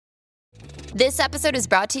This episode is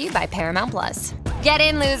brought to you by Paramount Plus. Get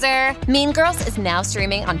in, loser! Mean Girls is now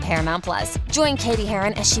streaming on Paramount Plus. Join Katie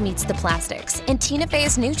Heron as she meets the plastics in Tina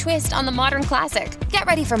Fey's new twist on the modern classic. Get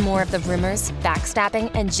ready for more of the rumors,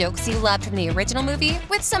 backstabbing, and jokes you loved from the original movie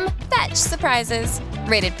with some fetch surprises.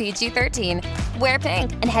 Rated PG-13. Wear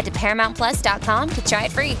pink and head to ParamountPlus.com to try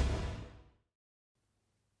it free.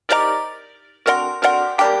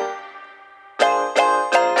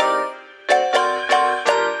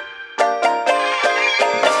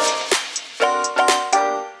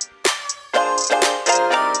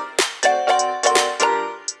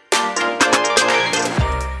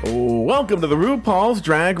 Welcome to the RuPaul's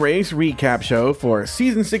Drag Race Recap Show for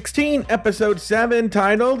Season 16, Episode 7,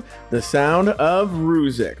 titled The Sound of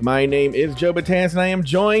Rusic. My name is Joe Batanz, and I am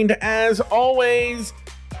joined, as always,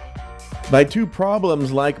 by two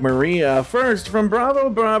problems like Maria. First, from Bravo,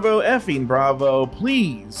 Bravo, effing Bravo,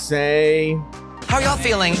 please say... How y'all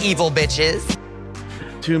feeling, evil bitches?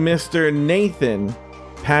 To Mr. Nathan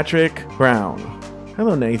Patrick Brown.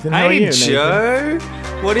 Hello, Nathan. How are you, Nathan? Hey, Joe.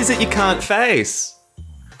 What is it you can't face?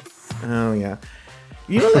 Oh, yeah.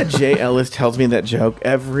 You know that Jay Ellis tells me that joke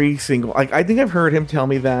every single... I think I've heard him tell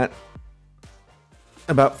me that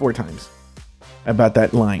about 4 times. About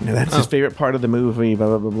that line. And that's his favorite part of the movie,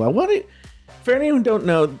 blah, blah, blah, blah. For anyone who don't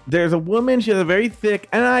know, there's a woman, she has a very thick,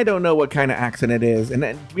 and I don't know what kind of accent it is.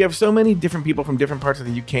 And we have so many different people from different parts of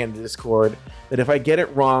the UK in the Discord that if I get it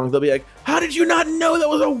wrong, they'll be like, how did you not know that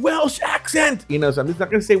was a Welsh accent? You know, so I'm just not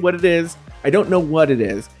going to say what it is. I don't know what it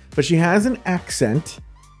is. But she has an accent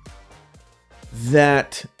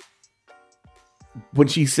that when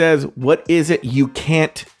she says, what is it you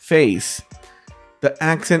can't face? The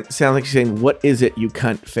accent sounds like she's saying, what is it you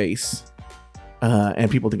can't face? And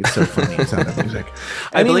people think it's so funny. It's Sound of Music.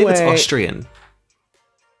 I believe it's Austrian.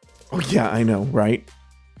 Oh, yeah, I know, right?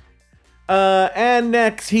 And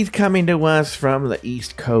next, he's coming to us from the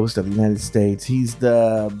East Coast of the United States. He's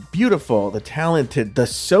the beautiful, the talented, the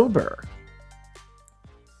sober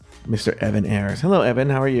Mr. Evan Ayers. Hello, Evan.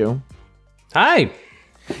 How are you? Hi.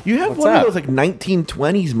 You have one of those like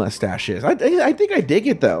 1920s mustaches. I think I dig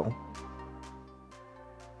it though.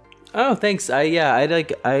 Oh, thanks. I'm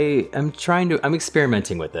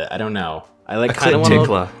experimenting with it. I don't know. I kind of want to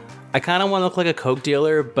look like a Coke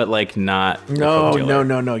dealer, but like not. No.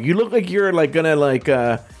 You look like you're like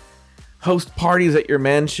gonna host parties at your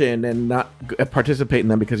mansion and not participate in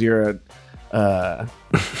them because you're a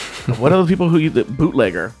what are those people who the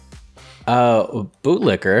bootlegger?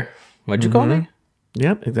 Bootlicker. What'd you call me?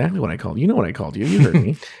 Yep, exactly what I called you. You know what I called you. You heard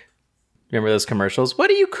me. Remember those commercials? Who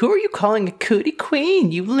are you calling a cootie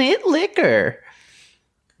queen? You lit liquor.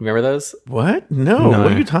 Remember those? What? No.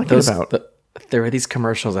 What are you talking about? There were these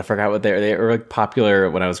commercials. I forgot what they were like popular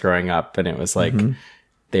when I was growing up, and it was like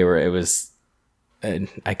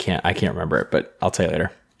I can't remember it, but I'll tell you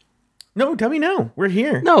later. No, tell me now. We're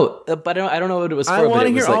here. No, but I don't know what it was for. I want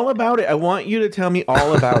to hear all about it. I want you to tell me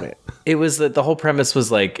all about it. It was that the whole premise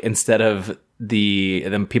was like, instead of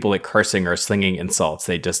them people like cursing or slinging insults,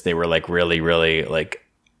 they were like really, really like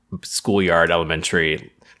schoolyard,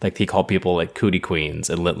 elementary. Like he called people like cootie queens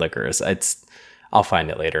and lit liquors. I'll find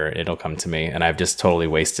it later. It'll come to me. And I've just totally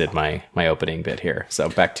wasted my opening bit here. So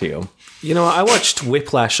back to you. You know, I watched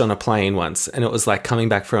Whiplash on a plane once, and it was like coming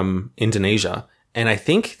back from Indonesia. And I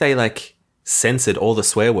think they like censored all the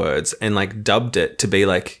swear words and like dubbed it to be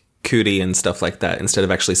like cootie and stuff like that instead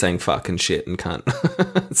of actually saying fuck and shit and cunt.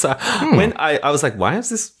 So when I was like, why is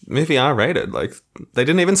this movie R-rated? Like they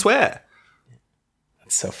didn't even swear.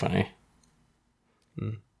 That's so funny.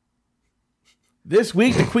 This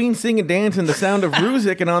week, the Queen sing and dance in The Sound of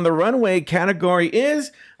Rusic, and on the runway category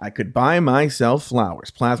is I Could Buy Myself Flowers.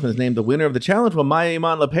 Plasma is named the winner of the challenge, while Maya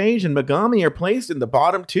Iman LePage and Megami are placed in the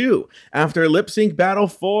bottom 2 after a lip-sync battle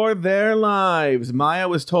for their lives. Maya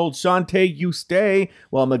was told, Shantae, you stay,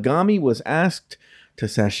 while Megami was asked to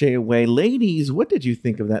sashay away. Ladies, what did you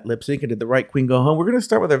think of that lip-sync, and did the right queen go home? We're going to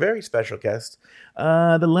start with our very special guest,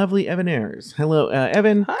 the lovely Evan Ayers. Hello,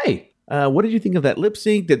 Evan. Hi. What did you think of that lip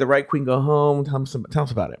sync? Did the right queen go home? Tell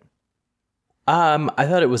us about it. I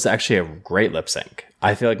thought it was actually a great lip sync.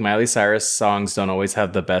 I feel like Miley Cyrus songs don't always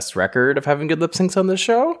have the best record of having good lip syncs on this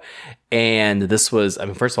show. And this was,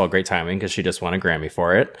 first of all, great timing because she just won a Grammy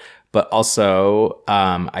for it. But also,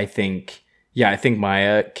 I think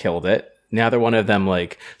Maya killed it. Neither one of them, I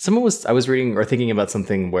was reading or thinking about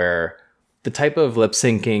something where the type of lip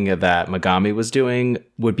syncing that Megami was doing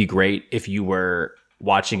would be great if you were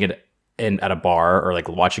watching it at a bar or like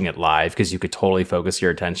watching it live, because you could totally focus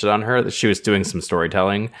your attention on her. She was doing some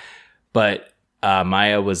storytelling, but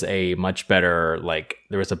Maya was a much better, like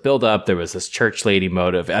there was a build up. There was this church lady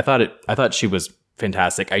motive. I thought she was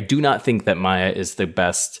fantastic. I do not think that Maya is the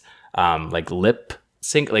best like lip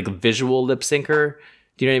sync, like visual lip syncer.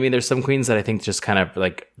 Do you know what I mean? There's some queens that I think just kind of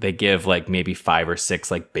like they give like maybe 5 or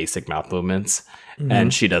 6 like basic mouth movements,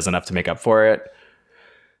 and she does enough to make up for it.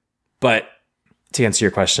 But to answer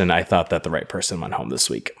your question, I thought that the right person went home this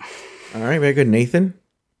week. All right, very good. Nathan?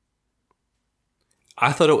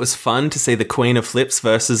 I thought it was fun to see the Queen of Flips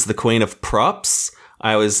versus the Queen of Props.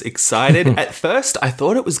 I was excited. At first, I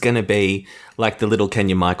thought it was going to be like the little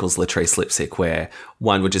Kenya Michaels Latrice lip sync where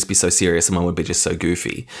one would just be so serious and one would be just so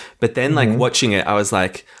goofy. But then like watching it, I was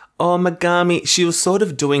like, oh, Megami, she was sort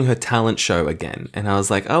of doing her talent show again. And I was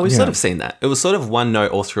like, oh, we've sort of seen that. It was sort of one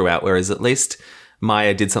note all throughout, whereas at least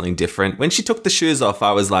Maya did something different. When she took the shoes off,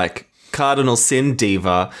 I was like, cardinal sin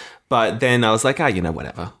diva. But then I was like, you know,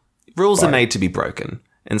 whatever. Rules are made to be broken.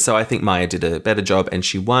 And so I think Maya did a better job and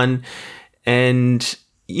she won. And,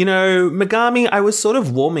 you know, Megami, I was sort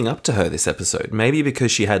of warming up to her this episode. Maybe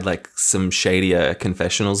because she had like some shadier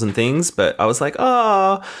confessionals and things. But I was like,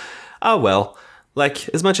 oh, well. Like,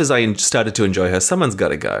 as much as I started to enjoy her, someone's got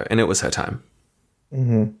to go. And it was her time.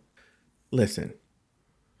 Mm-hmm. Listen.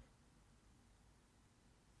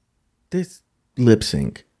 This lip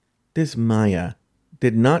sync, this Maya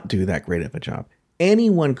did not do that great of a job.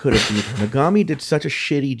 Anyone could have beat her. Megami did such a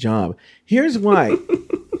shitty job. Here's why.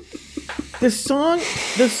 The song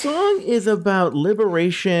is about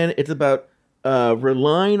liberation. It's about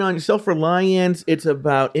relying on self-reliance. It's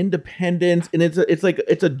about independence, and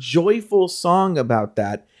it's a joyful song about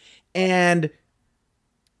that. And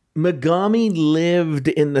Megami lived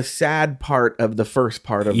in the sad part of the first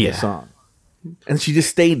part of the song, and she just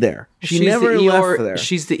stayed there. She's never left there.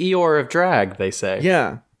 She's the Eeyore of drag, they say.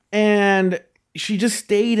 Yeah, and she just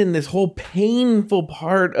stayed in this whole painful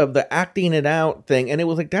part of the acting it out thing. And it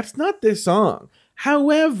was like, that's not this song.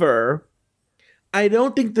 However, I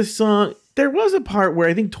don't think the song, there was a part where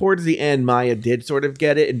I think towards the end, Maya did sort of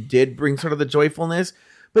get it and did bring sort of the joyfulness.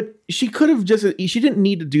 But she could have she didn't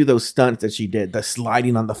need to do those stunts that she did. The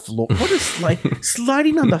sliding on the floor. What is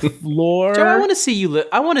sliding on the floor? Joe, I want to see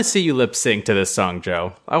you lip sync to this song,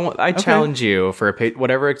 Joe. I challenge you for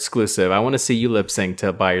whatever exclusive. I want to see you lip sync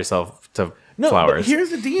to Buy Yourself to Flowers. But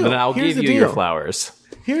here's the deal. Then I'll give you your flowers.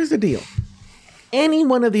 Here's the deal. Any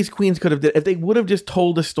one of these queens could have did if they would have just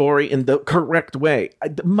told the story in the correct way.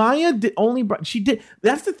 Maya did only. She did.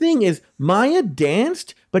 That's the thing is Maya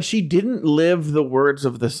danced, but she didn't live the words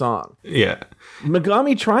of the song. Yeah.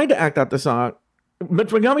 Megami tried to act out the song, but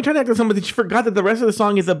she forgot that the rest of the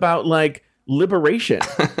song is about like liberation.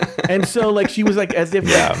 And so like she was like as if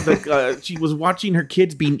she was watching her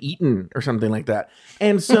kids being eaten or something like that.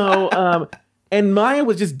 And so and Maya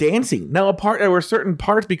was just dancing. Now there were certain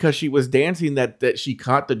parts because she was dancing that she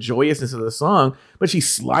caught the joyousness of the song, but she's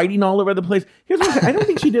sliding all over the place. Here's what I don't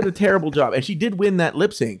think she did a terrible job, and she did win that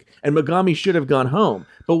lip sync, and Megami should have gone home.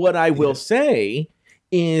 But what I will say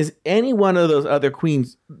is any one of those other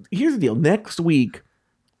queens, here's the deal, next week,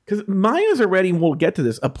 because Maya's already, we'll get to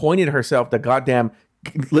this, appointed herself the goddamn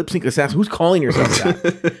lip sync assassin. Who's calling herself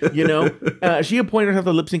that? You know? She appointed herself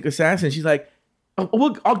the lip sync assassin. She's like,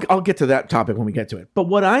 I'll get to that topic when we get to it. But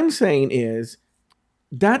what I'm saying is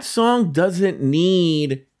that song doesn't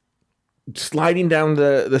need sliding down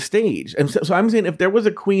the stage. And so I'm saying if there was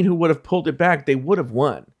a queen who would have pulled it back, they would have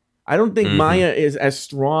won. I don't think Maya is as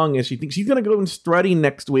strong as she thinks. She's going to go and strutting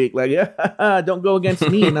next week. Like, don't go against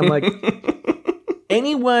me. And I'm like,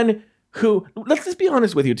 anyone who, let's just be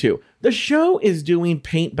honest with you too. The show is doing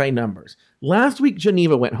paint by numbers. Last week,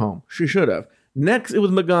 Geneva went home. She should have. Next, it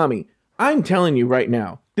was Megami. I'm telling you right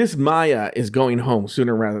now, this Maya is going home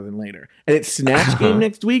sooner rather than later. And it's Snatch Game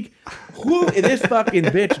next week. Who is this fucking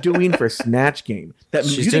bitch doing for Snatch Game?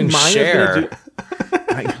 She's doing Cher.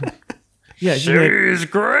 Yeah, she's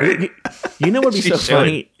great. You know what would be so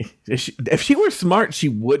funny? If she were smart, she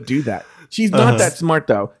would do that. She's not that smart,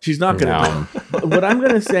 though. She's not going to. But what I'm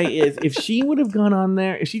going to say is if she would have gone on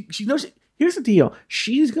there, if she knows, here's the deal.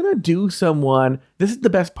 She's going to do someone. This is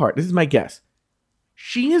the best part. This is my guess.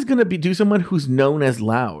 She is going to do someone who's known as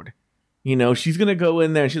loud. You know, she's going to go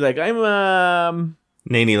in there and she's like, I'm,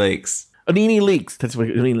 Nene Leakes. Oh, Nene Leakes. That's what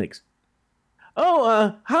Nene Leakes.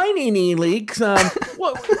 Oh, hi, Nene Leakes.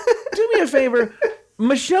 Well, do me a favor.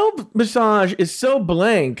 Michelle Visage is so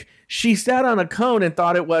blank. She sat on a cone and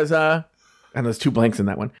thought it was, and there's 2 blanks in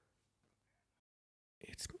that one.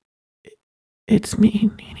 It's me,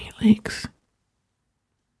 Nene Leakes.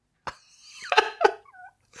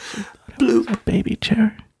 Bloop. A baby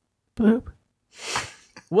chair. Bloop.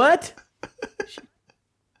 What?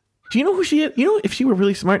 Do you know who she is? You know, if she were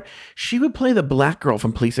really smart, she would play the black girl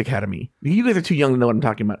from Police Academy. You guys are too young to know what I'm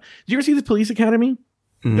talking about. Did you ever see the Police Academy?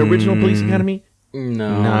 The original Police Academy?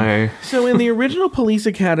 No. So in the original Police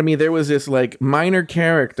Academy, there was this like minor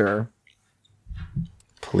character,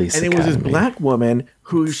 it was this black woman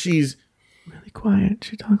who she's really quiet.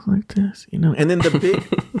 She talks like this, you know. And then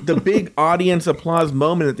the big audience applause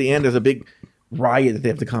moment at the end is a big riot that they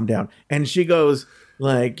have to calm down. And she goes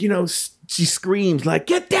like, you know, she screams like,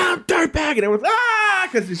 "Get down, dirtbag!" And everyone's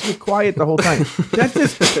because she was quiet the whole time. That's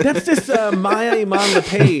this Maya Iman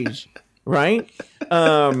LePage, right?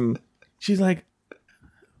 She's like,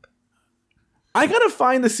 I gotta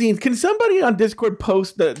find the scenes. Can somebody on Discord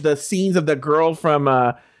post the scenes of the girl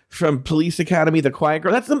from Police Academy, the quiet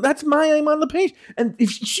girl? That's Maya Iman LePage, and if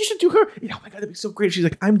she should do her. Oh my god, that'd be so great. She's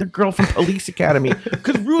like, I'm the girl from Police Academy,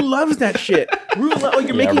 because Rue loves that shit. Rue,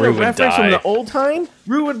 you're making a reference from the old time.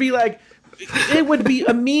 Rue would be like, it would be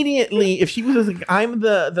immediately if she was like, I'm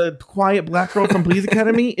the quiet black girl from Police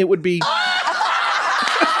Academy. It would be.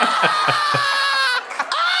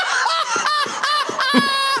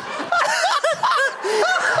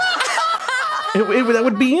 That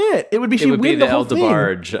would be it. It would be she would win the whole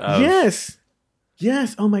thing. Yes.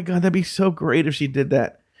 Oh my god, that'd be so great if she did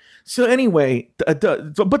that. So anyway, but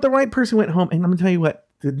the right person went home, and I'm gonna tell you what.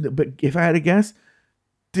 But if I had to guess,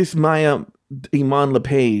 this Maya Iman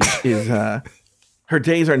LePage is her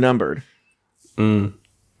days are numbered.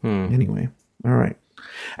 Anyway, all right.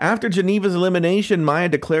 After Geneva's elimination, Maya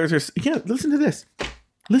declares her. Yeah, listen to this.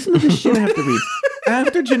 Listen to this shit I have to read.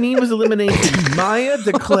 After Geneva's elimination, Maya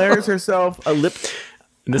declares herself a lip.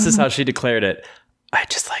 This is how she declared it. I'd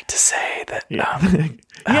just like to say that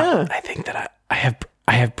I think that I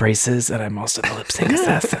have braces and I'm also the lip sync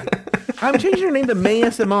assassin. I'm changing her name to May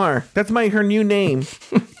SMR. That's her new name.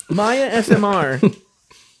 Maya SMR.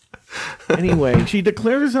 Anyway, she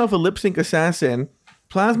declares herself a lip sync assassin.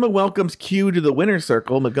 Plasma welcomes Q to the winner's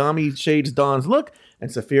circle. Megami shades Dawn's look,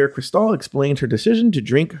 and Saphira Crystal explains her decision to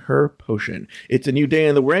drink her potion. It's a new day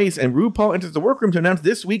in the race, and RuPaul enters the workroom to announce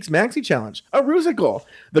this week's Maxi Challenge, a Rusical.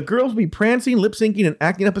 The girls will be prancing, lip-syncing, and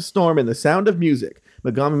acting up a storm in the sound of music.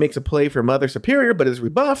 Megami makes a play for Mother Superior, but is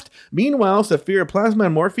rebuffed. Meanwhile, Saphira, Plasma,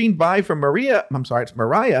 and Morphine vie for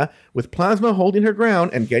Mariah, with Plasma holding her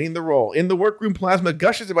ground and getting the role. In the workroom, Plasma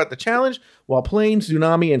gushes about the challenge, while Plane,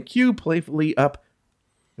 Tsunami, and Q playfully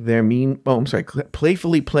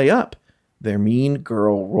play up their mean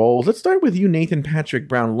girl roles. Let's start with you, Nathan Patrick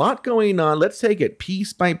Brown. Lot going on. Let's take it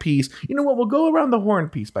piece by piece. You know what? We'll go around the horn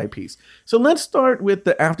piece by piece. So let's start with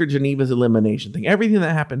the after Geneva's elimination thing. Everything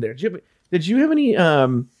that happened there. Did you have any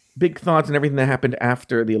big thoughts on everything that happened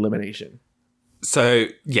after the elimination? So,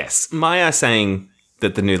 yes, Maya saying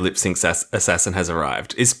that the new lip sync assassin has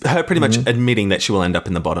arrived is her pretty much admitting that she will end up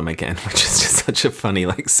in the bottom again, which is just such a funny,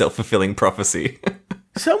 like, self-fulfilling prophecy.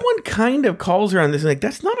 Someone kind of calls her on this, like,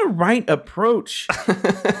 that's not a right approach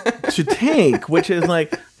to take, which is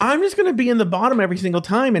like, I'm just going to be in the bottom every single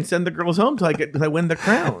time and send the girls home till I win the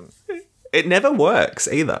crown. It never works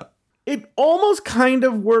either. It almost kind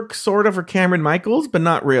of works sort of for Cameron Michaels, but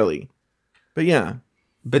not really. But yeah.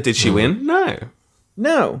 But did she win?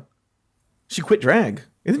 No. She quit drag.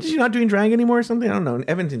 Isn't she not doing drag anymore or something? I don't know.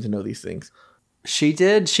 Evan seems to know these things. She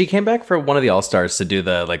did. She came back for one of the All-Stars to do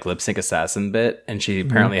the like lip sync assassin bit, and she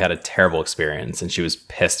apparently had a terrible experience, and she was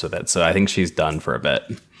pissed with it. So I think she's done for a bit.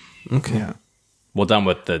 Okay. Yeah. Well, done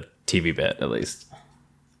with the TV bit at least.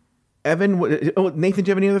 Evan, Nathan, do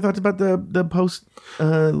you have any other thoughts about the post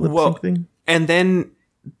lip sync thing? And then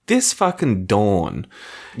this fucking Dawn,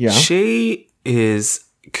 she is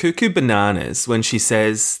cuckoo bananas when she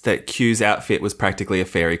says that Q's outfit was practically a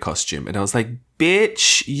fairy costume. And I was like,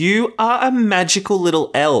 bitch, you are a magical little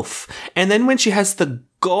elf. And then when she has the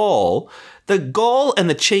gall and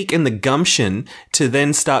the cheek and the gumption to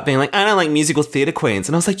then start being like, I don't like musical theatre queens.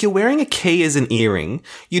 And I was like, you're wearing a key as an earring.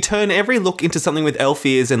 You turn every look into something with elf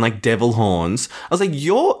ears and like devil horns. I was like,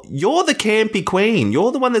 you're the campy queen.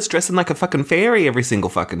 You're the one that's dressing like a fucking fairy every single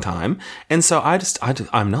fucking time. And so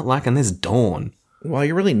I'm not liking this Dawn. Well,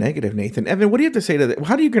 you're really negative, Nathan. Evan, what do you have to say to that?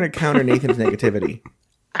 How are you going to counter Nathan's negativity?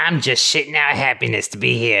 I'm just shitting out happiness to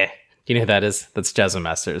be here. Do you know who that is? That's Jasmine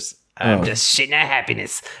Masters. I'm just shitting out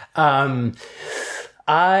happiness. I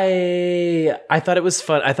thought it was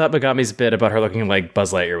fun. I thought Megami's bit about her looking like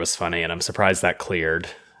Buzz Lightyear was funny, and I'm surprised that cleared.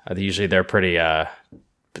 Usually they're pretty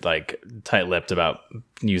like tight-lipped about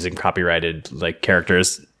using copyrighted like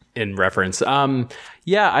characters in reference. I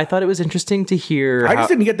thought it was interesting to hear. I just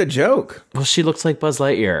didn't get the joke. Well, she looks like Buzz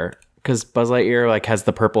Lightyear because Buzz Lightyear like has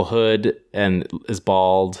the purple hood and is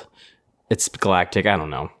bald. It's galactic. I don't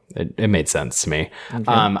know. It made sense to me. Okay.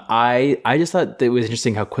 I just thought it was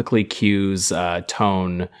interesting how quickly Q's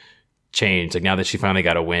tone changed. Like now that she finally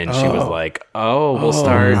got a win, she was like, we'll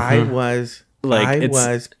start. I was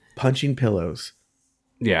punching pillows.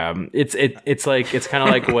 Yeah, it's kind of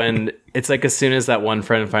like when it's like as soon as that one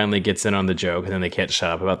friend finally gets in on the joke and then they can't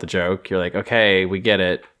shut up about the joke, you're like, okay, we get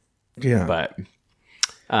it. Yeah, but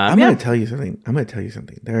I'm going to tell you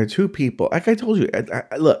something. There are two people. Like I told you,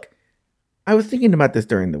 look, I was thinking about this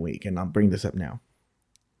during the week, and I'll bring this up now.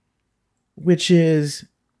 Which is,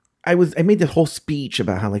 I made this whole speech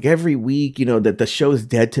about how like every week, that the show's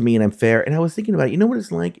dead to me and I'm fair. And I was thinking about it. You know what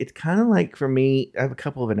it's like? It's kind of like for me. I have a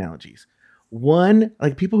couple of analogies. One,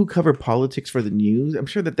 like people who cover politics for the news, I'm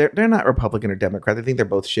sure that they're not Republican or Democrat. I think they're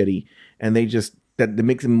both shitty, and that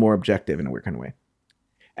makes them more objective in a weird kind of way.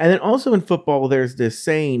 And then also in football, there's this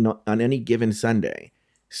saying on any given Sunday.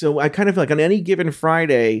 So I kind of feel like on any given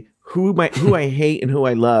Friday, who I hate and who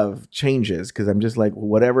I love changes because I'm just like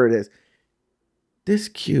whatever it is. This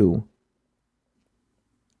Q,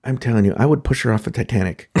 I'm telling you, I would push her off of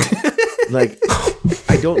Titanic. Like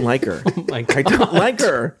I don't like her. Oh my God. I don't like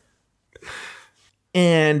her.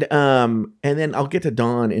 And then I'll get to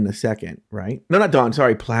Dawn in a second, right? No, not Dawn.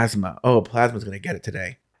 Sorry, Plasma. Oh, Plasma's gonna get it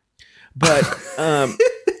today. But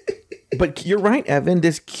but you're right, Evan.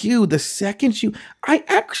 This Q, the second I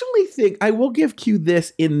actually think I will give Q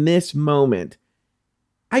this in this moment.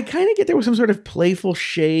 I kind of get there was some sort of playful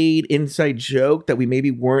shade, inside joke that we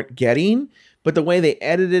maybe weren't getting, but the way they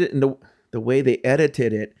edited it and the way they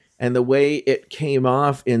edited it and the way it came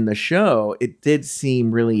off in the show, it did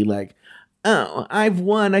seem really like, oh, I've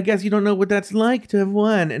won. I guess you don't know what that's like to have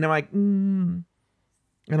won. And I'm like,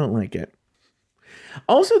 I don't like it.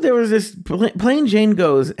 Also, there was this Plain Jane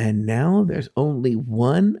goes, and now there's only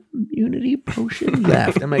one immunity potion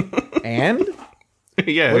left. I'm like, and?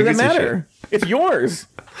 Yeah, what does that matter? It's yours.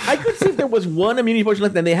 I could see if there was one immunity potion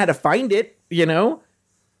left and they had to find it,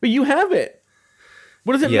 but you have it.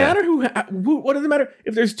 What does it matter? What does it matter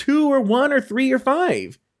if there's 2 or 1 or 3 or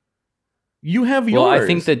 5? You have yours.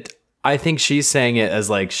 Well, I think she's saying it as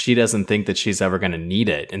like she doesn't think that she's ever going to need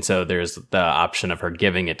it. And so there's the option of her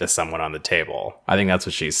giving it to someone on the table. I think that's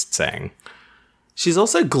what she's saying. She's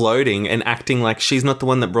also gloating and acting like she's not the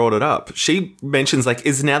one that brought it up. She mentions like,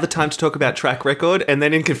 is now the time to talk about track record? And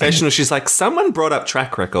then in confessional, she's like, someone brought up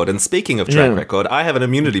track record. And speaking of track record, I have an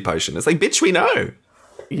immunity potion. It's like, bitch, we know.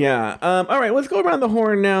 Yeah. All right, let's go around the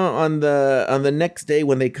horn now on the next day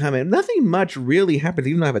when they come in. Nothing much really happens,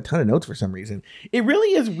 even though I have a ton of notes for some reason. It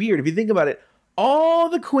really is weird. If you think about it, all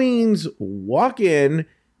the queens walk in,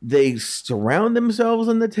 they surround themselves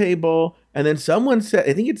on the table, and then someone said,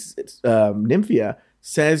 I think it's Nymphia,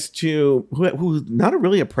 says to, who's not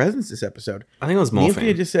really a presence this episode. I think it was Morphine.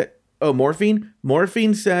 Nymphia just said, oh, Morphine?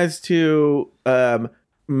 Morphine says to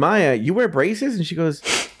Maya, you wear braces? And she goes,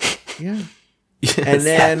 yeah. Yes. And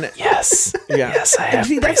then yes, I have.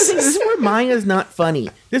 See, that's the thing. This is where Maya's not funny.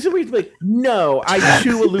 This is where he's like, no, I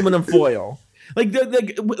chew aluminum foil. Like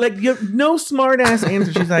you have no smart ass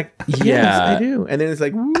answer. She's like, yes, I do. And then it's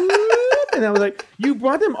like, whoop, and I was like, you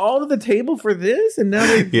brought them all to the table for this, and now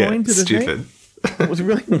they're going to the stupid. Thing? It was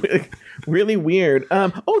really weird.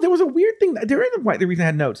 Oh, there was a weird thing. There isn't quite the reason I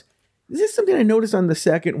had notes. This is something I noticed on the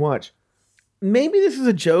second watch. Maybe this is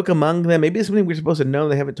a joke among them. Maybe it's something we're supposed to know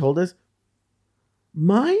they haven't told us.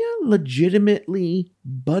 Maya legitimately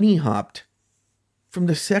bunny hopped from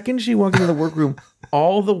the second she walked into the workroom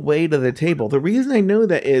all the way to the table. The reason I know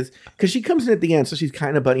that is because she comes in at the end, so she's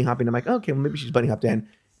kind of bunny hopping. I'm like, okay, well, maybe she's bunny hopped in,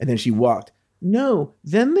 and then she walked. No,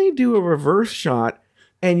 then they do a reverse shot,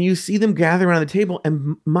 and you see them gather around the table,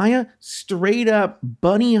 and Maya straight up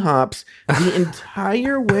bunny hops the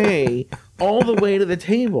entire way, all the way to the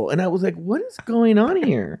table. And I was like, what is going on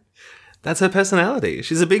here? That's her personality.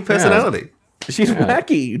 She's a big personality. Yeah. She's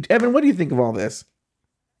wacky. Evan, what do you think of all this?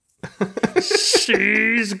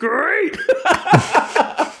 She's great.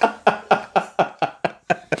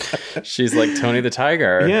 She's like Tony the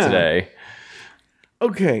Tiger today.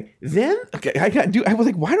 Okay, then I was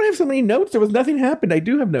like, why do I have so many notes? There was nothing happened. I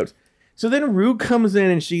do have notes. So then Rue comes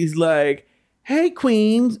in and she's like, "Hey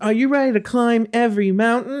queens, are you ready to climb every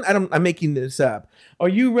mountain?" I'm making this up. "Are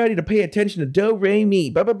you ready to pay attention to do, re,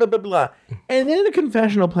 mi, blah blah blah blah blah?" And then the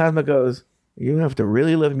confessional, Plasma goes, "You have to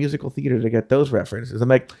really love musical theater to get those references." I'm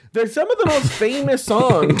like, there's some of the most famous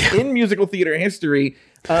songs in musical theater history.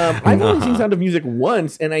 I've only seen Sound of Music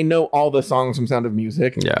once, and I know all the songs from Sound of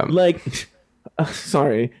Music. Yeah. Like,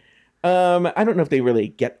 sorry. I don't know if they really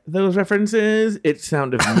get those references. It's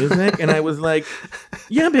Sound of Music. And I was like,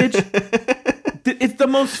 yeah, bitch.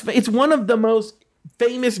 It's one of the most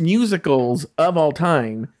famous musicals of all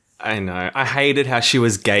time. I know. I hated how she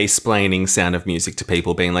was gay-splaining Sound of Music to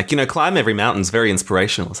people, being like, climb every mountain's very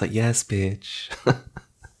inspirational. It's like, yes, bitch.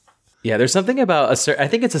 Yeah, there's something about I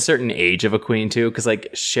think it's a certain age of a queen too, because like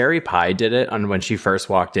Sherry Pie did it on when she first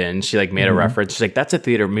walked in. She like made a reference. She's like, "That's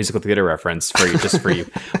a musical theater reference for you, just for you."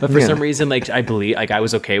 But for some reason, like I believe, like I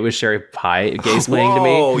was okay with Sherry Pie gaze-playing to me.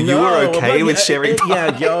 Oh, you were okay with Sherry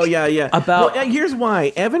Pie? Yeah. About here's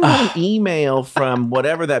why. Evan got an email from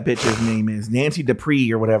whatever that bitch's name is, Nancy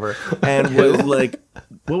Dupree or whatever, and was like,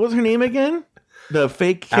 "What was her name again?" The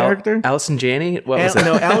fake character? Allison Janney? What was it?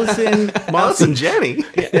 No, Allison Allison Janney.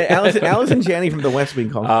 Allison Janney from The West Wing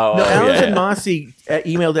called. Allison Mossy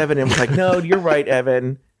emailed Evan and was like, "No, you're right,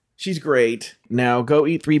 Evan. She's great. Now go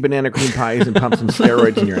eat 3 banana cream pies and pump some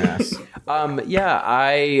steroids in your ass."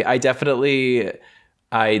 I definitely...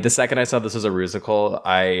 the second I saw this was a Rusical,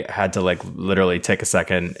 I had to like literally take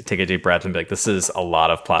a deep breath and be like, this is a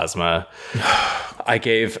lot of plasma.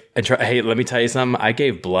 Hey, let me tell you something. I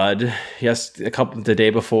gave blood the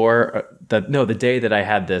day before, the day that I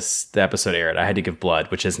had the episode aired, I had to give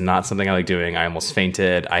blood, which is not something I like doing. I almost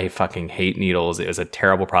fainted. I fucking hate needles. It was a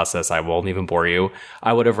terrible process. I won't even bore you.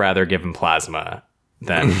 I would have rather given plasma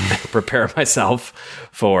than prepare myself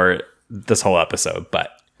for this whole episode,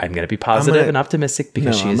 but I'm going to be positive and optimistic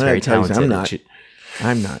because she is very talented.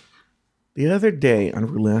 I'm not. The other day on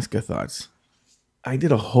Rulasca Thoughts, I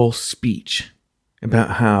did a whole speech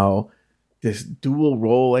about how this dual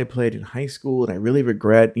role I played in high school, and I really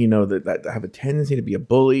regret, that I have a tendency to be a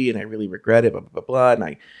bully, and I really regret it, blah, blah, blah, blah.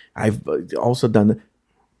 And I've also done...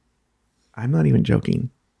 I'm not even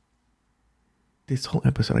joking. This whole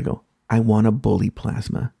episode, I go, I want to bully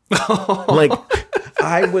Plasma. Like...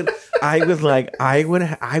 I want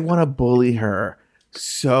to bully her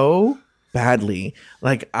so badly.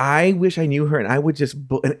 Like, I wish I knew her, and I would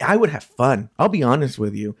and I would have fun. I'll be honest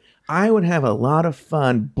with you. I would have a lot of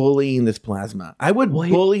fun bullying this Plasma. I would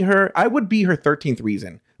bully her. I would be her 13th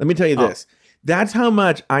reason. Let me tell you this. That's how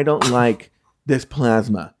much I don't like this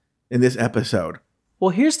Plasma in this episode. Well,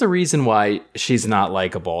 here's the reason why she's not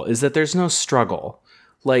likable, is that there's no struggle.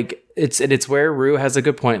 Like, it's where Rue has a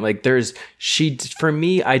good point. Like, for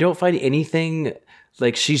me, I don't find anything,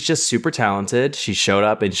 like, she's just super talented. She showed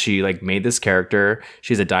up and she like made this character.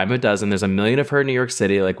 She's a dime a dozen. There's a million of her in New York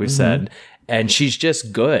City, like we've said, and she's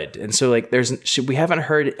just good. And so like, we haven't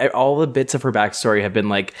heard all the bits of her backstory have been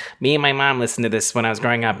like, me and my mom listened to this when I was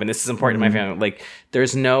growing up, and this is important to my family. Like,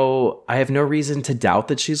 I have no reason to doubt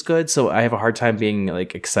that she's good. So I have a hard time being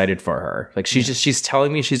like excited for her. Like, she's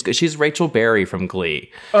telling me she's good. She's Rachel Berry from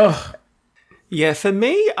Glee. Ugh. Yeah, for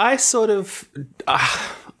me, I sort of...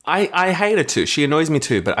 I hate her too. She annoys me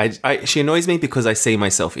too, but she annoys me because I see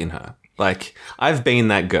myself in her. Like, I've been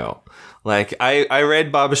that girl. Like, I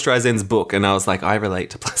read Barbra Streisand's book and I was like, I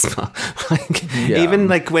relate to Plasma. Even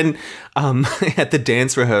like when at the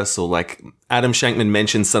dance rehearsal, like Adam Shankman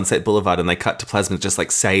mentioned Sunset Boulevard and they cut to Plasma just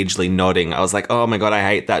like sagely nodding. I was like, oh my God, I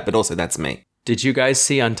hate that. But also that's me. Did you guys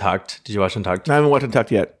see Untucked? Did you watch Untucked? I haven't watched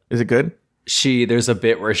Untucked yet. Is it good? There's a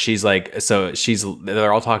bit where she's like,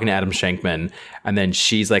 they're all talking to Adam Shankman, and then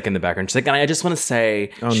she's like in the background. She's like, and I just want to say,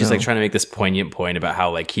 like trying to make this poignant point about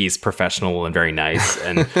how like he's professional and very nice.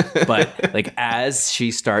 And, but like, as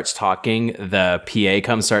she starts talking, the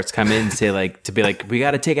PA starts coming in and say like, to be like, we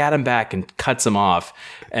got to take Adam back, and cuts him off.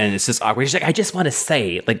 And it's just awkward. She's like, I just want to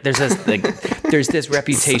say, like, there's this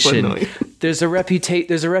reputation. There's a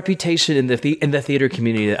reputation in the theater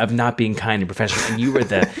community of not being kind and professional, and you were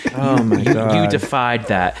you defied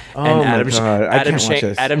that. And Adam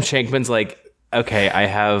Shankman's like, okay, I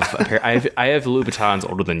have Louboutins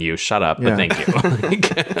older than you. Shut up, but thank you.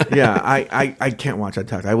 Yeah, I can't watch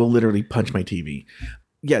Untucked. I will literally punch my TV.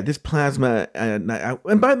 Yeah, this Plasma, and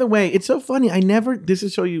by the way, it's so funny. This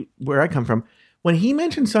is show you where I come from. When he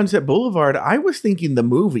mentioned Sunset Boulevard, I was thinking the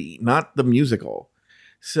movie, not the musical.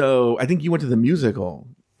 So I think you went to the musical.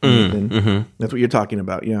 That's what you're talking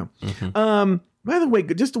about. Yeah. By the way,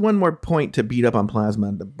 just one more point to beat up on Plasma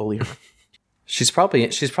and to bully her. She's probably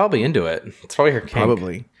into it. It's probably her kink.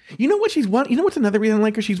 Probably. You know what? You know what's another reason I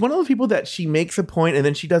like her? She's one of those people that she makes a point and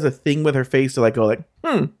then she does a thing with her face to like go like,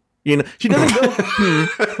 You know, she doesn't go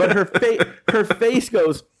but her face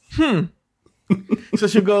goes, So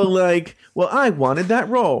she'll go like, well, I wanted that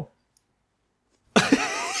role.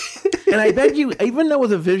 And I bet you, even though it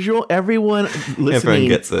was a visual, everyone listening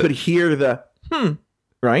could hear the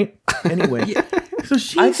right? Anyway.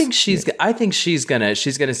 So I think she's gonna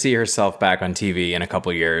see herself back on TV in a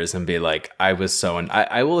couple years and be like, I was so, and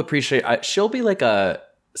I will appreciate. She'll be like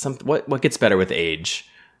what gets better with age.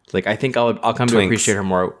 Like, I think I'll come to appreciate her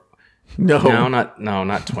more. No, not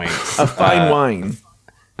twinks. A fine wine.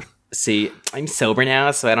 See, I'm sober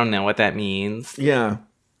now, so I don't know what that means. Yeah.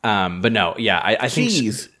 But no, yeah, I think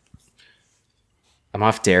cheese. I'm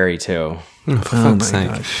off dairy too. For Oh my fuck's sake.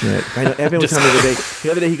 god, shit! I know Evan was telling me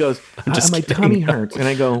the other day. He goes, "My tummy hurts," and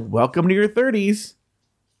I go, "Welcome to your 30s.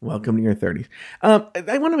 Welcome to your 30s." I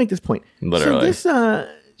want to make this point. Literally. So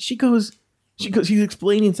this, she's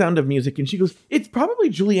explaining Sound of Music, and she goes, "It's probably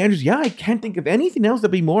Julie Andrews." Yeah, I can't think of anything else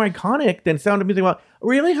that'd be more iconic than Sound of Music. Well,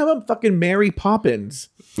 really, how about fucking Mary Poppins?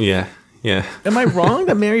 Yeah. Am I wrong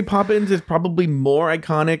that Mary Poppins is probably more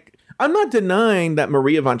iconic? I'm not denying that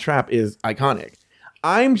Maria von Trapp is iconic.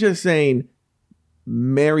 I'm just saying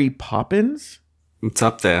Mary Poppins? It's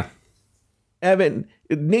up there. Evan,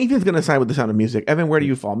 Nathan's going to side with the Sound of Music. Evan, where do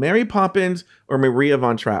you fall? Mary Poppins or Maria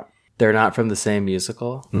von Trapp? They're not from the same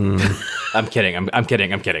musical. I'm kidding. I'm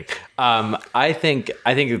kidding. I think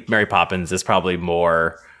Mary Poppins is probably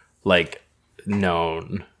more like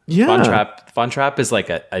known. Yeah. Von Trapp is like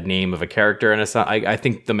a name of a character, and I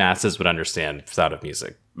think the masses would understand Sound of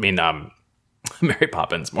Music. I mean, Mary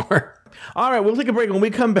Poppins more. All right, we'll take a break. When we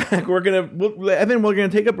come back, Evan, we're going to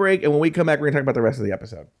take a break, and when we come back, we're going to talk about the rest of the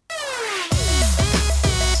episode.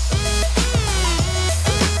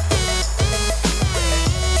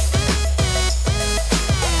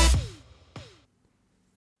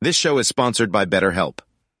 This show is sponsored by BetterHelp.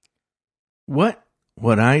 What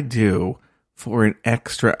would I do for an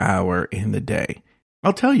extra hour in the day?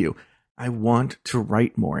 I'll tell you, I want to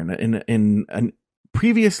write more. In a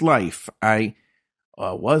previous life, I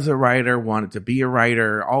was a writer, wanted to be a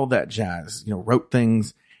writer, all that jazz, wrote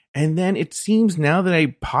things. And then it seems now that I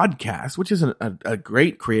podcast, which is a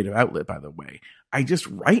great creative outlet, by the way, I just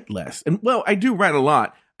write less. And well, I do write a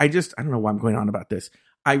lot. I don't know why I'm going on about this.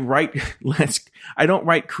 I write less. I don't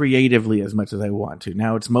write creatively as much as I want to.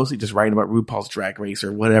 Now it's mostly just writing about RuPaul's Drag Race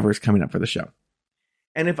or whatever's coming up for the show.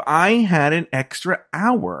 And if I had an extra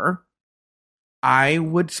hour, I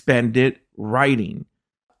would spend it writing.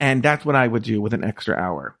 And that's what I would do with an extra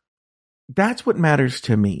hour. That's what matters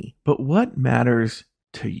to me. But what matters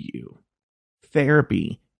to you?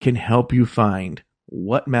 Therapy can help you find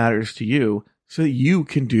what matters to you so that you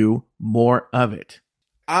can do more of it.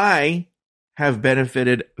 I have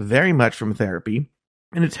benefited very much from therapy,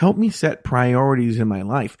 and it's helped me set priorities in my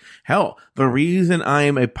life. Hell, the reason I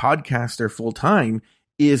am a podcaster full time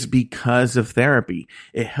is because of therapy.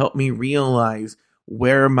 It helped me realize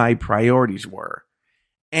where my priorities were.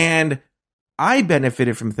 And I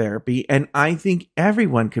benefited from therapy, and I think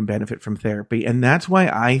everyone can benefit from therapy. And that's why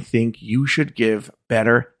I think you should give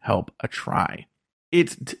BetterHelp a try.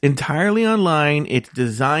 It's entirely online. It's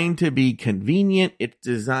designed to be convenient. It's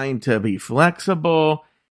designed to be flexible,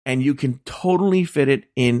 and you can totally fit it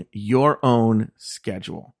in your own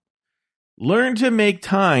schedule. Learn to make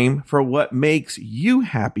time for what makes you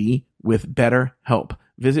happy with BetterHelp.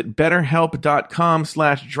 Visit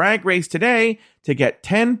betterhelp.com/dragrace today to get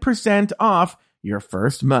 10% off your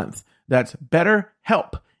first month. That's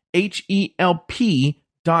BetterHelp,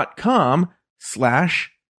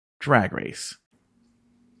 HELP.com/dragrace.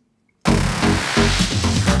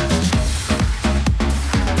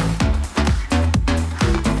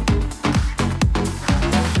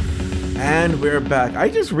 And we're back. I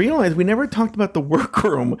just realized we never talked about the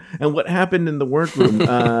workroom and what happened in the workroom.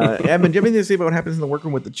 Evan, do you have anything to say about what happens in the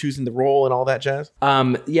workroom with the choosing the role and all that jazz?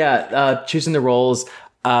 Choosing the roles.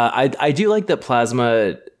 I do like that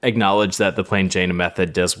Plasma acknowledged that the Plain Jane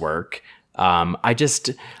method does work. I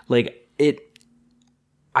just like it.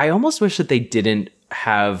 I almost wish that they didn't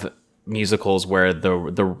have musicals where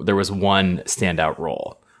there was one standout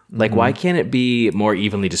role. Like, why can't it be more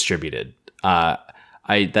evenly distributed?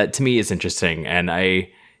 That to me is interesting, and I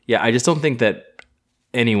just don't think that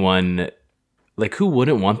anyone, like, who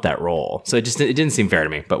wouldn't want that role? So it didn't seem fair to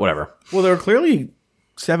me, but whatever. Well, there were clearly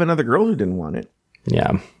 7 other girls who didn't want it.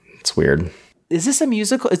 Yeah, it's weird. Is this a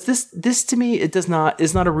musical? Is this to me? It is not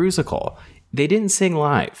a musical. They didn't sing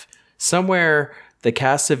live. Somewhere the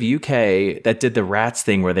cast of UK that did the Rats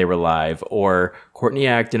thing where they were live, or Courtney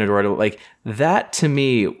Act and Eduardo, like that to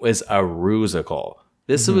me was a rusical.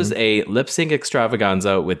 This was a lip sync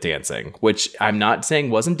extravaganza with dancing, which I'm not saying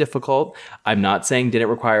wasn't difficult. I'm not saying didn't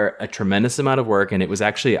require a tremendous amount of work. And it was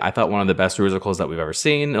actually, I thought, one of the best musicals that we've ever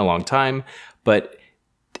seen in a long time. But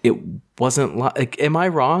it wasn't like, am I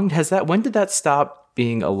wrong? When did that stop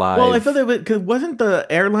being alive? Well, I feel that because wasn't the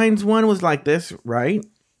airlines one was like this, right?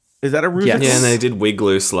 Is that a rusical? Yeah, and they did Wig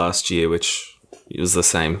Loose last year, which was the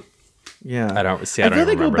same. Yeah, I don't feel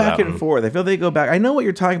they go back and forth. I feel they go back. I know what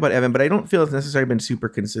you're talking about, Evan, but I don't feel it's necessarily been super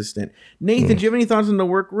consistent. Nathan, do you have any thoughts on the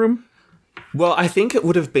workroom? Well, I think it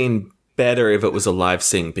would have been better if it was a live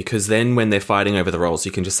sing, because then when they're fighting over the roles,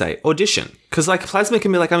 you can just say audition. Because like Plasma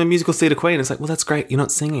can be like, I'm a musical theatre queen. It's like, well, that's great. You're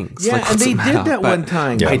not singing. It's yeah, like, and they what's the matter? did that But one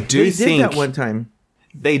time. I do they think did that one time.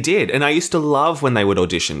 They did. And I used to love when they would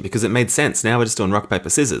audition because it made sense. Now we're just doing rock, paper,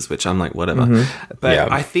 scissors, which I'm like, whatever.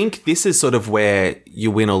 But I think this is sort of where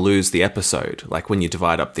you win or lose the episode, like when you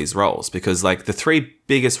divide up these roles, because like the 3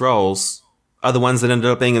 biggest roles are the ones that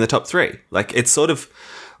ended up being in the top 3. Like it's sort of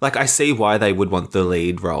like I see why they would want the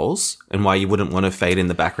lead roles and why you wouldn't want to fade in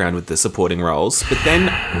the background with the supporting roles. But then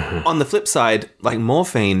on the flip side, like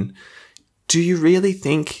Morphine, do you really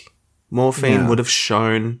think Morphine would have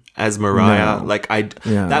shown as Mariah? No. Like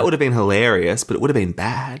that would have been hilarious, but it would have been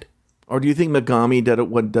bad. Or do you think Megami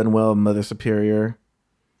done well in Mother Superior?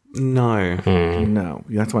 No. No.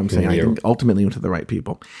 That's what I'm saying. I think ultimately went to the right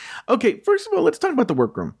people. Okay, first of all, let's talk about the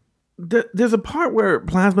workroom. There's a part where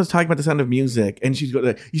Plasma's talking about the Sound of Music, and she's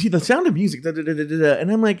going, you see the Sound of Music, da, da, da, da, da, da.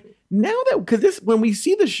 And I'm like, now that, because when we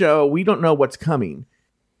see the show, we don't know what's coming.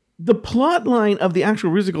 The plot line of the actual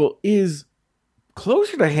musical is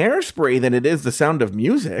closer to Hairspray than it is the Sound of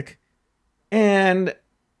Music. And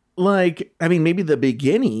like, I mean, maybe the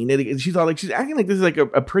beginning, she's acting like this is like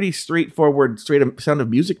a pretty straightforward, straight up Sound of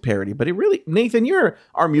Music parody. But it really, Nathan, you're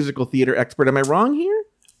our musical theater expert. Am I wrong here?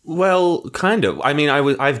 Well, kind of. I mean,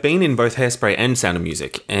 I've been in both Hairspray and Sound of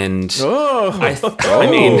Music, and I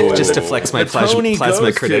mean, just to flex my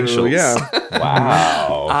plasma credentials.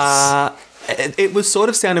 Wow. It was sort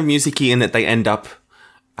of Sound of Music-y in that they end up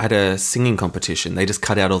at a singing competition. They just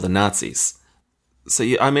cut out all the Nazis. So,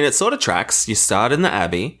 I mean, it sort of tracks. You start in the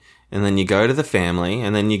Abbey, and then you go to the family,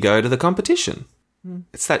 and then you go to the competition.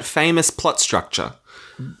 It's that famous plot structure.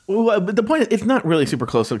 Well, but the point is, it's not really super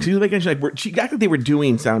close. She was making she acted like they were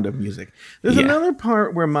doing Sound of Music. There's another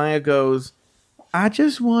part where Maya goes, "I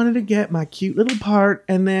just wanted to get my cute little part,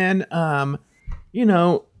 and then, you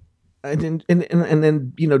know, and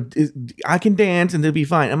then you know, I can dance and it'll be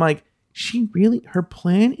fine." I'm like, her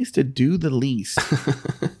plan is to do the least,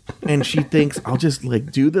 and she thinks I'll just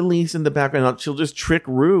like do the least in the background. She'll just trick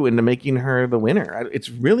Rue into making her the winner.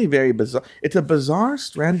 It's really very bizarre. It's a bizarre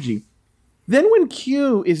strategy. Then when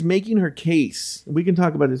Q is making her case, we can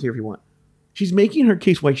talk about this here if you want. She's making her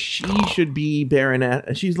case why she should be Baronet.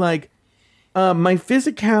 And she's like, my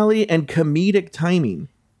physicality and comedic timing.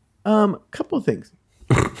 Couple of things.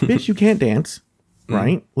 Bitch, you can't dance,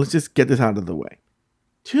 right? Let's just get this out of the way.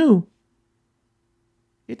 2,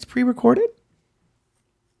 it's pre-recorded?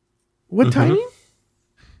 What timing?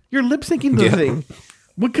 You're lip syncing the thing.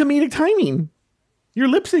 What comedic timing? You're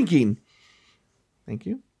lip syncing. Thank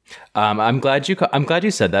you. I'm glad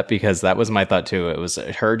you said that, because that was my thought too. It was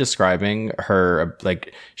her describing her,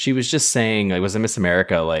 like, she was just saying, like, was it Miss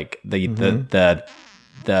America, like the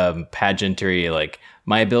pageantry, like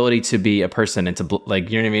my ability to be a person and to, like,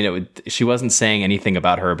 you know what I mean? She wasn't saying anything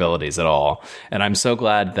about her abilities at all. And I'm so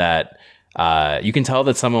glad that you can tell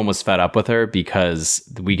that someone was fed up with her,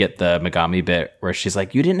 because we get the Megami bit where she's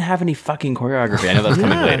like, you didn't have any fucking choreography. I know that's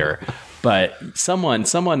coming later. But someone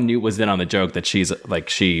was in on the joke that she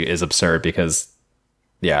is absurd, because,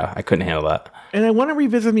 I couldn't handle that. And I want to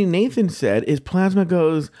revisit something Nathan said, is Plasma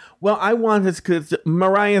goes, well, I want this because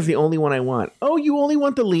Mariah's the only one I want. Oh, you only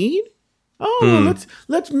want the lead? Oh,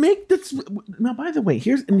 let's make this. Now, by the way,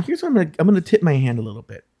 here's what I'm going to tip my hand a little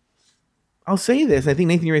bit. I'll say this. I think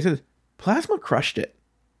Nathan, you already said this. Plasma crushed it.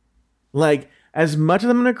 Like, as much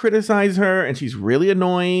as I'm going to criticize her and she's really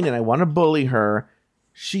annoying and I want to bully her,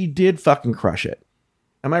 she did fucking crush it.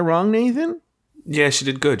 Am I wrong, Nathan? Yeah, she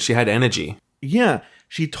did good. She had energy. Yeah,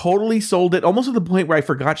 she totally sold it, almost to the point where I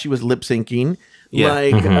forgot she was lip syncing. Yeah.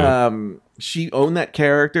 Like, she owned that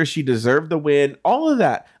character. She deserved the win. All of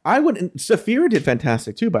that. Saphira did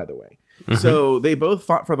fantastic too, by the way. So they both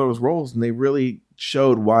fought for those roles, and they really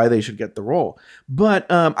showed why they should get the role. But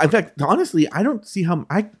in fact, honestly, I don't see how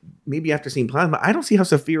maybe after seeing Plasma, I don't see how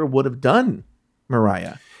Saphira would have done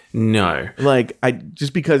Mariah. No. Like,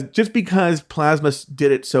 just because Plasma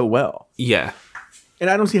did it so well. Yeah. And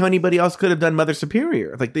I don't see how anybody else could have done Mother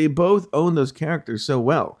Superior. Like, they both own those characters so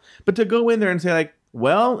well. But to go in there and say, like,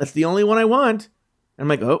 well, it's the only one I want. I'm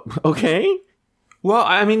like, oh, okay. Well,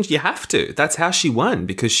 I mean, you have to. That's how she won,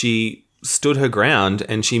 because she stood her ground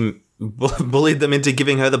and she bullied them into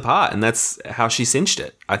giving her the part. And that's how she cinched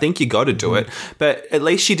it. I think you got to do it. But at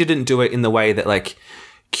least she didn't do it in the way that, like,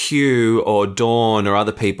 Q or Dawn or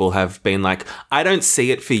other people have been like, I don't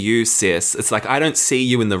see it for you, sis. It's like, I don't see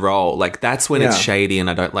you in the role. Like, that's when it's shady, and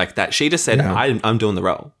I don't like that. She just said, I'm doing the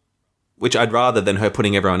role, which I'd rather than her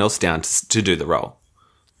putting everyone else down to do the role.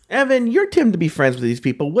 Evan, you're Tim to be friends with these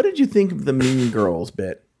people. What did you think of the Mean Girls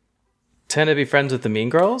bit? Tend to be friends with the Mean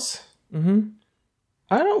Girls? Mm-hmm.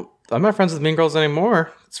 I'm not friends with Mean Girls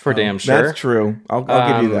anymore. It's for damn sure. That's true. I'll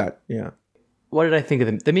give you that. Yeah. What did I think of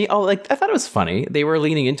them? I thought it was funny. They were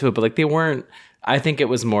leaning into it, but like they weren't. I think it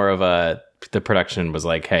was more of a the production was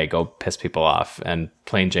like, hey, go piss people off. And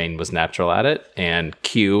Plain Jane was natural at it. And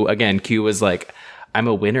Q was like, I'm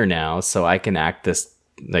a winner now, so I can act this.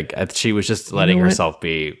 Like, she was just letting herself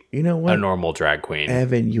be a normal drag queen.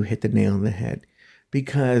 Evan, you hit the nail on the head.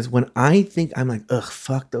 Because when I think, I'm like, ugh,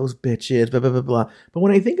 fuck those bitches, blah, blah, blah, blah. But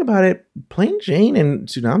when I think about it, Plain Jane and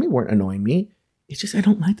Tsunami weren't annoying me. It's just I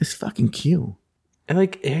don't like this fucking Q. And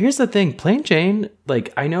like, here's the thing. Plain Jane,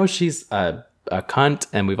 like, I know she's a cunt,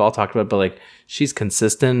 and we've all talked about it, but like, she's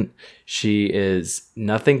consistent. She is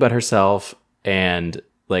nothing but herself, and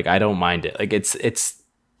like, I don't mind it. Like, it's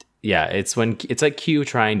when it's like Q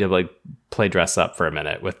trying to like play dress up for a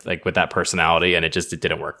minute with that personality, and it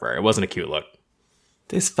didn't work for her. It wasn't a cute look.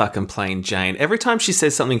 This fucking Plain Jane. Every time she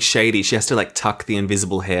says something shady, she has to like tuck the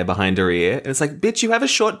invisible hair behind her ear. And it's like, bitch, you have a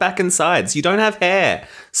short back and sides. You don't have hair.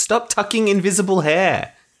 Stop tucking invisible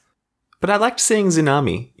hair. But I liked seeing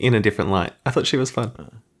Tsunami in a different light. I thought she was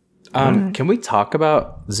fun. Can we talk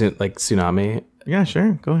about Tsunami? Yeah,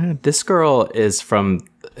 sure. Go ahead. This girl is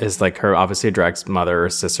like her, obviously a drag mother or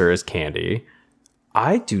sister is Candy.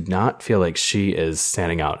 I do not feel like she is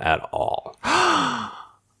standing out at all.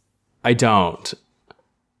 I don't.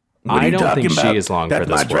 I don't think she is long for this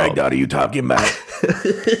world. That's my drag daughter you talking about.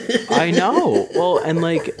 I know. Well, and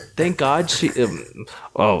like, thank God she.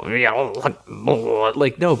 No,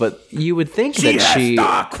 but you would think that she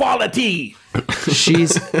star quality.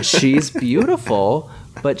 She's beautiful,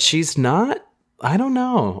 but she's not. I don't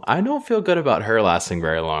know. I don't feel good about her lasting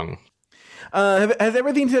very long. Has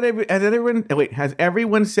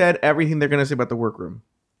everyone said everything they're going to say about the workroom?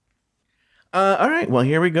 All right, well,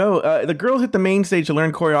 here we go. The girls hit the main stage to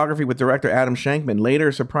learn choreography with director Adam Shankman.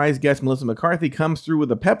 Later, surprise guest Melissa McCarthy comes through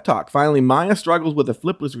with a pep talk. Finally, Maya struggles with a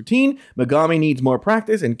flipless routine. Megami needs more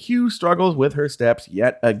practice, and Q struggles with her steps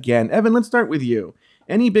yet again. Evan, let's start with you.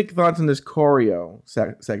 Any big thoughts on this choreo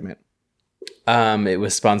segment? It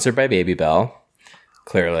was sponsored by Baby Bell,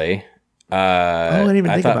 clearly. I didn't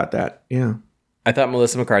even think about that. Yeah. I thought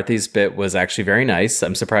Melissa McCarthy's bit was actually very nice.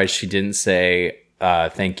 I'm surprised she didn't say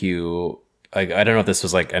thank you. I don't know if this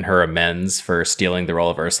was like in her amends for stealing the role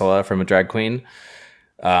of Ursula from a drag queen.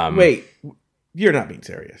 Wait, you're not being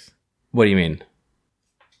serious. What do you mean?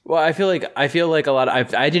 Well, I feel like a lot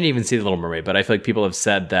of, I didn't even see The Little Mermaid, but I feel like people have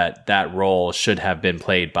said that role should have been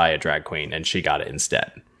played by a drag queen and she got it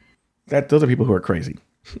instead. Those are people who are crazy.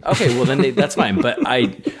 Okay, well then that's fine. But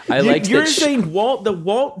I like. You're saying the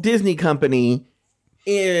Walt Disney Company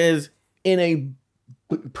is in a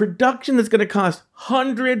production that's going to cost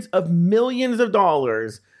hundreds of millions of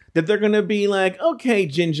dollars, that they're going to be like, okay,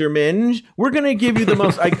 Ginger Minge, we're going to give you the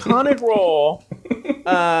most iconic role,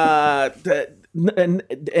 and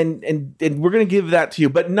we're going to give that to you,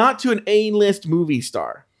 but not to an A-list movie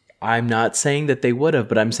star. I'm not saying that they would have,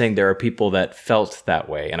 but I'm saying there are people that felt that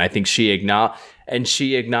way, and I think she acknowledges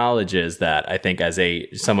that. I think as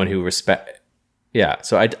someone who respect. Yeah,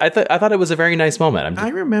 so I thought it was a very nice moment. I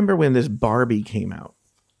remember when this Barbie came out,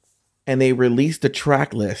 and they released a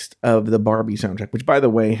track list of the Barbie soundtrack, which, by the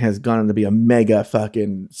way, has gone on to be a mega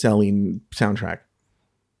fucking selling soundtrack.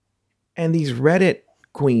 And these Reddit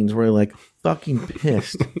queens were like fucking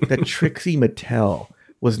pissed that Trixie Mattel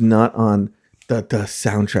was not on the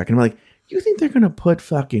soundtrack. And I'm like, you think they're going to put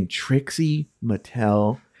fucking Trixie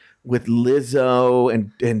Mattel with Lizzo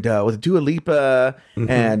and with Dua Lipa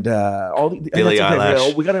and all the Billie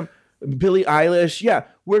Eilish? We got Billie Eilish. Yeah,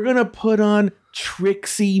 we're going to put on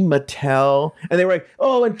Trixie Mattel. And they were like,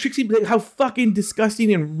 oh, and Trixie, how fucking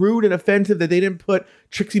disgusting and rude and offensive that they didn't put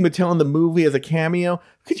Trixie Mattel in the movie as a cameo.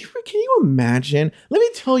 Can you imagine? Let me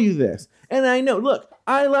tell you this. And I know, look,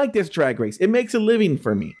 I like this Drag Race. It makes a living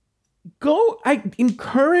for me. I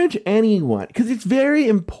encourage anyone, because it's very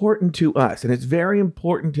important to us and it's very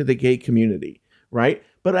important to the gay community, right?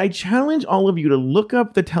 But I challenge all of you to look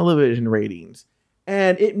up the television ratings.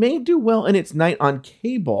 And it may do well in its night on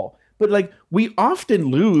cable, but like we often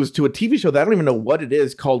lose to a TV show that I don't even know what it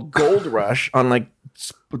is, called Gold Rush on like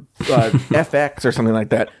FX or something like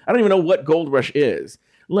that. I don't even know what Gold Rush is.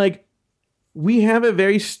 Like, we have a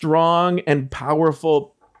very strong and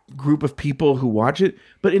powerful group of people who watch it,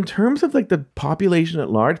 but in terms of like the population at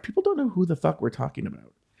large, people don't know who the fuck we're talking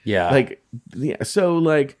about. Yeah. Like, yeah. So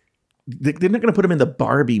like, they're not going to put him in the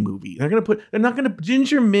Barbie movie.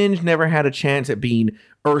 Ginger Minge never had a chance at being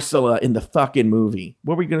Ursula in the fucking movie.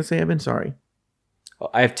 What were you going to say, Evan? Sorry. Well,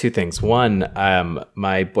 I have two things. One,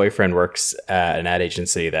 my boyfriend works at an ad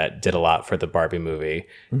agency that did a lot for the Barbie movie,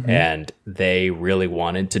 and they really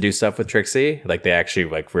wanted to do stuff with Trixie. Like, they actually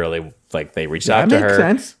they reached out to her. That makes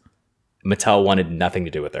sense. Mattel wanted nothing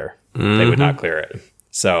to do with her. They would not clear it.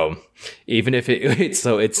 So even if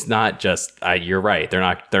it's not just, you're right.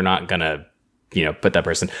 They're not gonna put that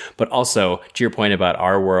person. But also, to your point about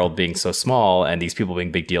our world being so small and these people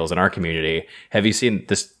being big deals in our community, have you seen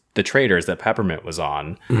the Traders that Peppermint was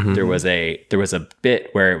on? Mm-hmm. There was a bit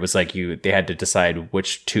where it was like they had to decide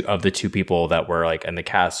which two of the two people that were like in the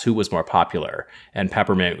cast who was more popular, and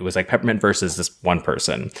Peppermint was like Peppermint versus this one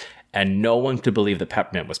person, and no one could believe that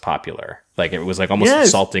Peppermint was popular. Like it was like almost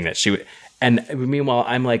insulting that she would. And meanwhile,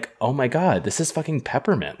 I'm like, oh my God, this is fucking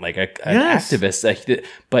Peppermint, like an activist.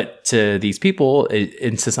 But to these people,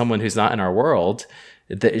 and to someone who's not in our world,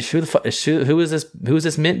 who is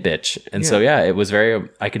this mint bitch? And so it was very.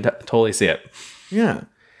 I can totally see it. Yeah,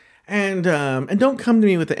 and don't come to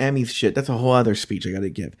me with the Emmys shit. That's a whole other speech I got to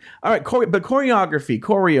give. All right, but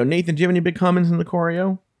choreo. Nathan, do you have any big comments on the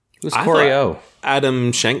choreo? Who's choreo?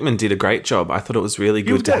 Adam Shankman did a great job. I thought it was really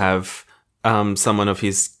good to have someone of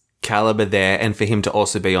his caliber there, and for him to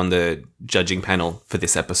also be on the judging panel for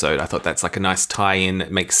this episode. I thought that's like a nice tie-in.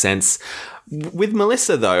 It makes sense. With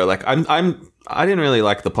Melissa though, like I didn't really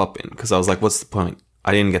like the pop-in because I was like, what's the point?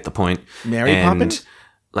 I didn't get the point. Mary Poppins?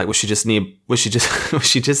 Like, was she just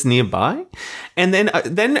nearby? And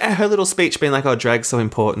then her little speech being like, oh, drag's so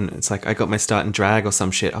important. It's like, I got my start in drag or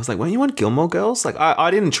some shit. I was like, weren't you on Gilmore Girls? Like,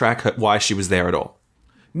 I didn't track why she was there at all.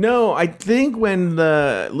 No, I think when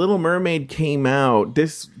the Little Mermaid came out,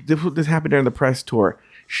 this happened during the press tour.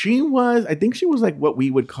 I think she was like what we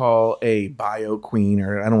would call a bio queen,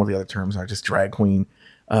 or I don't know what the other terms are, just drag queen.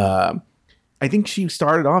 I think she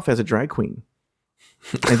started off as a drag queen.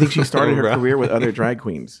 I think she started her career with other drag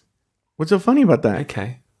queens. What's so funny about that?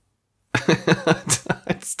 Okay.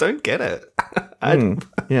 I just don't get it.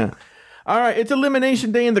 Yeah. All right, it's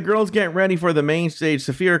Elimination Day, and the girls get ready for the main stage.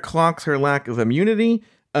 Saphira clocks her lack of immunity.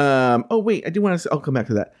 Wait, I do want to. I'll come back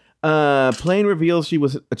to that. Plain reveals she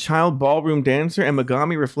was a child ballroom dancer, and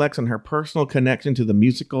Megami reflects on her personal connection to the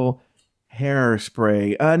musical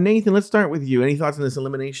Hairspray. Nathan, let's start with you. Any thoughts on this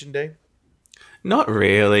Elimination Day? Not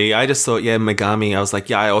really. I just thought, Megami. I was like,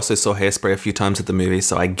 I also saw Hairspray a few times at the movie,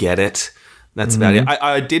 so I get it. That's about it.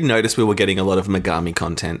 I did notice we were getting a lot of Megami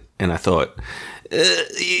content, and I thought,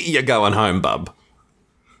 you're going home, bub.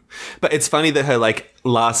 But it's funny that her like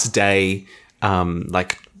last day,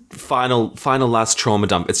 like final last trauma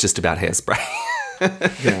dump, it's just about Hairspray.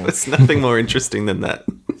 It's nothing more interesting than that.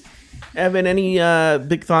 Evan, any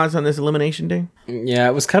big thoughts on this Elimination Day? Yeah,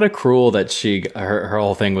 it was kind of cruel that her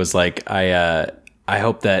whole thing was like, I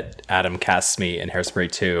hope that Adam casts me in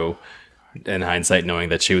Hairspray 2, in hindsight, knowing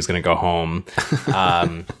that she was going to go home.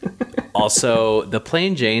 Also, the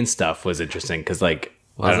Plain Jane stuff was interesting because, like,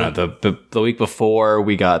 I don't know, the week before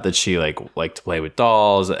we got that she liked to play with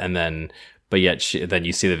dolls, and then then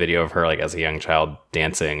you see the video of her like as a young child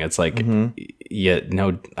dancing. It's like, I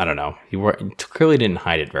don't know. You clearly didn't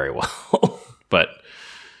hide it very well, but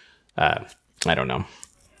I don't know.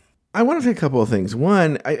 I want to say a couple of things.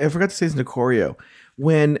 One, I forgot to say this in the choreo.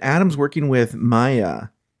 When Adam's working with Maya,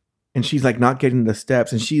 and she's like not getting the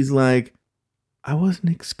steps, and she's like, I wasn't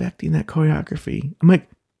expecting that choreography. I'm like,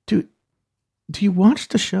 dude, do you watch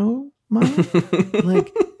the show, Maya?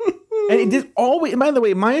 Like, and this always, and by the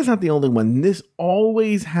way, Maya's not the only one. This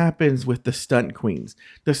always happens with the stunt queens.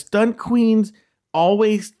 The stunt queens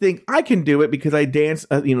always think I can do it because I dance,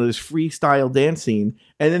 this freestyle dancing.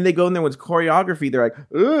 And then they go in there with choreography. They're like,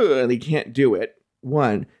 ugh, and they can't do it.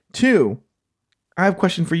 1, 2, I have a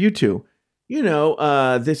question for you two.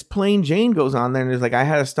 This Plain Jane goes on there and is like, I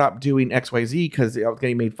had to stop doing XYZ because I was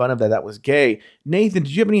getting made fun of that was gay. Nathan,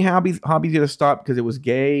 did you have any hobbies you had to stop because it was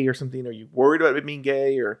gay or something? Are you worried about it being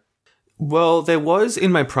gay or? Well, there was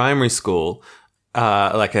in my primary school,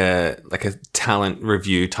 like a talent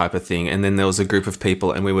review type of thing, and then there was a group of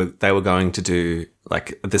people, and they were going to do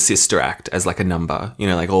like the sister act as like a number,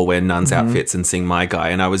 like all wear nuns outfits and sing My Guy,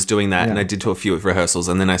 and I was doing that, and I did to a few rehearsals,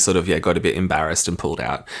 and then I sort of got a bit embarrassed and pulled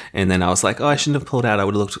out, and then I was like, oh, I shouldn't have pulled out. I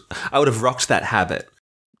would have rocked that habit.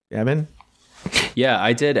 Evan? Yeah,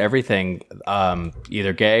 I did everything,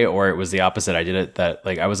 either gay or it was the opposite. I did it that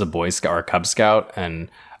like I was a Boy Scout or a Cub Scout,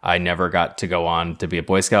 and I never got to go on to be a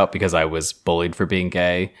Boy Scout because I was bullied for being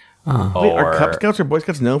gay. Wait, are Cub Scouts or Boy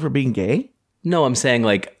Scouts known for being gay? No, I'm saying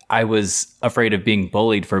like I was afraid of being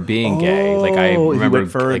bullied for being gay. Like I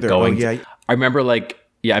remember like, going. I remember like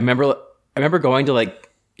I remember going to like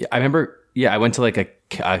I went to like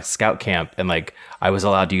a scout camp and like I was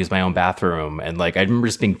allowed to use my own bathroom and like I remember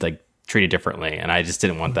just being like treated differently and I just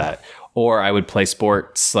didn't want that. Or I would play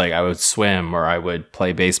sports, like I would swim or I would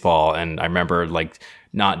play baseball, and I remember like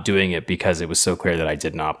not doing it because it was so clear that I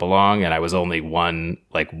did not belong, and I was only one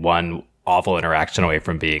awful interaction away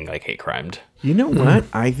from being like hate crimed. You know what?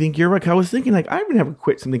 I think you're right. I was thinking like I would never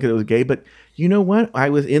quit something because it was gay, but you know what? I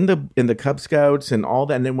was in the Cub Scouts and all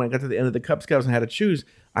that, and then when I got to the end of the Cub Scouts and had to choose,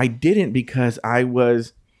 I didn't because I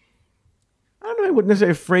was, I don't know, I wouldn't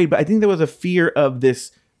necessarily afraid, but I think there was a fear of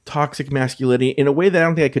this toxic masculinity in a way that I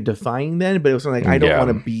don't think I could define then, but it was something like, I don't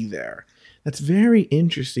want to be there. That's very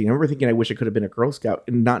interesting. I remember thinking I wish I could have been a Girl Scout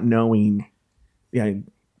and not knowing,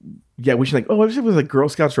 wishing like, oh, I wish it was like Girl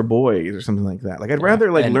Scouts for boys or something like that. Like I'd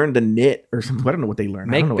rather like learn to knit or something. I don't know what they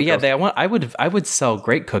learn. I would sell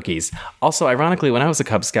great cookies. Also, ironically, when I was a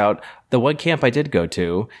Cub Scout, the one camp I did go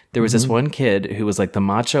to, there was this one kid who was like the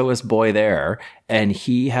machoest boy there, and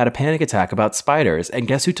he had a panic attack about spiders. And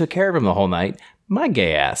guess who took care of him the whole night? My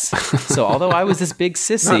gay ass. So although I was this big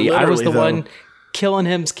sissy, I was the one killing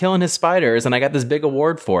his spiders, and I got this big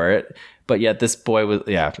award for it. But yet this boy was,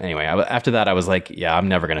 anyway, after that I was like, I'm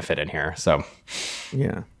never going to fit in here. So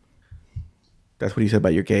yeah, that's what he said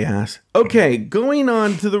about your gay ass. Okay, going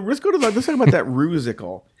on to let's talk about that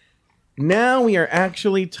Rusical. Now we are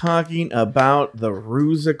actually talking about the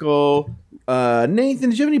Rusical. Nathan,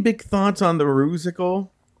 did you have any big thoughts on the Rusical?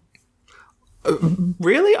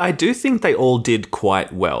 Really, I do think they all did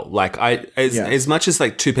quite well. Like, as much as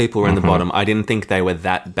like two people were in the bottom, I didn't think they were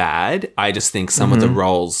that bad. I just think some of the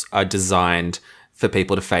roles are designed for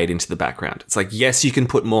people to fade into the background. It's like, yes, you can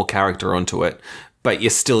put more character onto it, but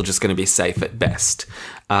you're still just going to be safe at best.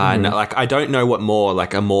 And like, I don't know what more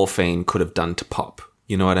like a morphine could have done to Pop.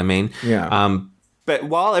 You know what I mean? Yeah. But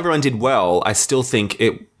while everyone did well, I still think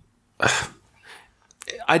it.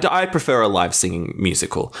 I prefer a live singing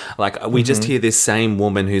musical. Like, we just hear this same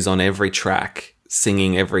woman who's on every track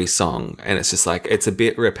singing every song, and it's just like, it's a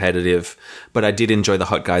bit repetitive, but I did enjoy the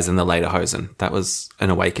Hot Guys and the Lederhosen. That was an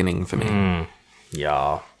awakening for me.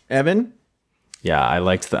 Yeah. Evan? Yeah, I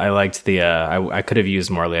liked the I could have used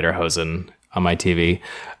more Lederhosen on my TV.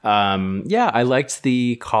 I liked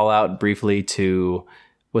the call out briefly to,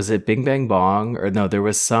 was it Bing Bang Bong? Or no, there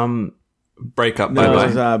was some... Break Up Bye Bye.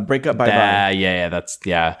 It was Break Up Bye Bye.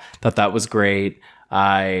 Thought that was great.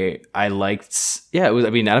 I liked, it was, I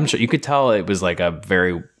mean, Adam, you could tell it was like a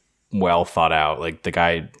very well thought out, like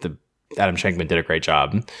Adam Shankman did a great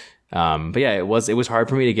job. But yeah, it was hard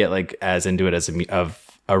for me to get like as into it as a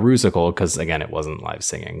Rusical, because again, it wasn't live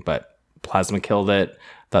singing, but Plasma killed it.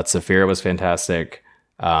 Thought Saphira was fantastic.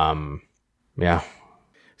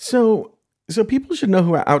 So people should know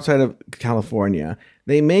who are outside of California.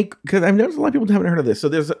 They make, because I've noticed a lot of people haven't heard of this. So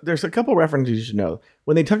there's a couple references you should know.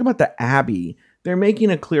 When they talk about the Abbey, they're making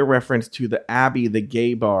a clear reference to the Abbey, the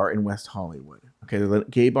gay bar in West Hollywood. Okay, the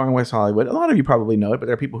gay bar in West Hollywood. A lot of you probably know it, but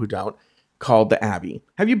there are people who don't. Called the Abbey.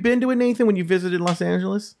 Have you been to it, Nathan, when you visited Los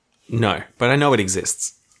Angeles? No, but I know it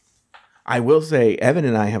exists. I will say, Evan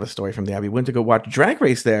and I have a story from the Abbey. We went to go watch Drag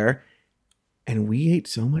Race there, and we ate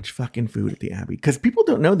so much fucking food at the Abbey. Because people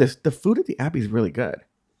don't know this, the food at the Abbey is really good.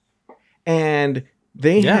 And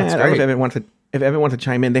they had, I don't know if Evan wants to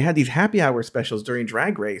chime in, they had these happy hour specials during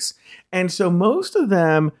Drag Race. And so most of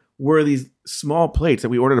them were these small plates that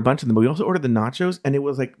we ordered a bunch of them. But we also ordered the nachos. And it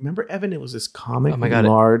was like, remember, Evan, it was this comic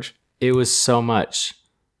large. It was so much.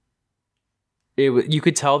 You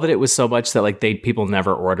could tell that it was so much that like people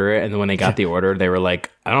never order it, and then when they got the order, they were like,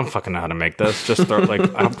 "I don't fucking know how to make this. Just throw like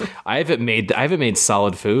I haven't made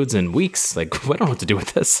solid foods in weeks. Like, I don't know what to do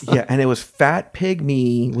with this." Yeah, and it was Fat Pig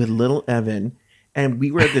Me with Little Evan, and we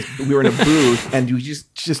were in a booth, and you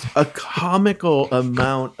just a comical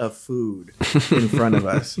amount of food in front of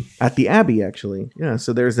us at the Abbey, actually. Yeah,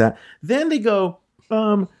 so there's that. Then they go,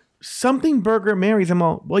 something Burger Mary's. I'm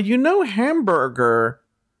all, well, hamburger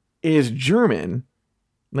is German.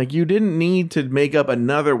 Like, you didn't need to make up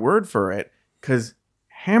another word for it, because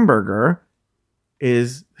hamburger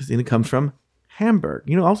it comes from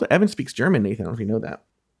Hamburg. Also, Evan speaks German, Nathan. I don't know if you know that.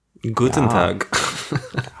 Guten Tag.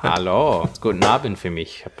 Hallo. Guten Abend für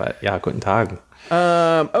mich. But yeah, guten Tag.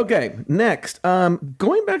 Okay, next.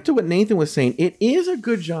 Going back to what Nathan was saying, it is a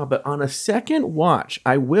good job, but on a second watch,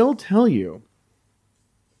 I will tell you,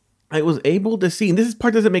 I was able to see, and this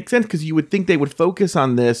part doesn't make sense because you would think they would focus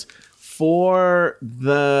on this for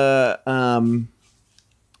the, I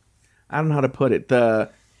don't know how to put it, to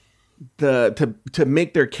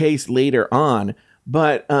make their case later on,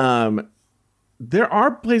 but there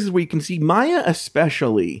are places where you can see Maya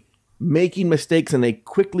especially making mistakes, and they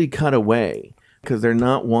quickly cut away because they're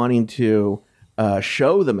not wanting to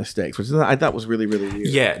show the mistakes, which I thought was really, really weird.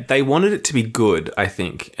 Yeah, they wanted it to be good, I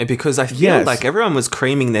think. And because I feel like everyone was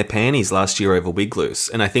creaming their panties last year over Wig Loose,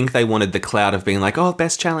 and I think they wanted the clout of being like, oh,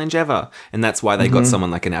 best challenge ever. And that's why they got someone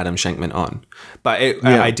like an Adam Shankman on. But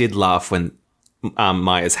I did laugh when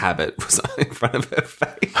Maya's habit was in front of her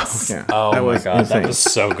face. Yeah, Oh that my was god, insane. that was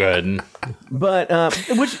so good. But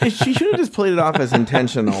which she should have just played it off as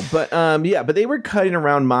intentional. But but they were cutting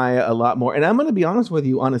around Maya a lot more. And I'm going to be honest with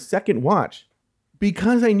you, on a second watch,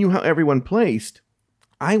 because I knew how everyone placed,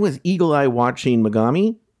 I was eagle-eye watching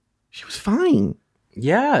Megami. She was fine.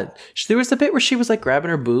 Yeah, there was the bit where she was like grabbing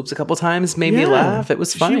her boobs a couple times, made me laugh. It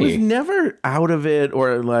was funny. She was never out of it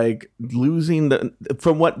or like losing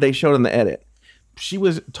from what they showed in the edit. She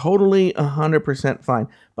was totally 100% fine.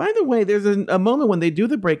 By the way, there's a moment when they do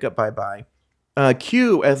the breakup bye-bye.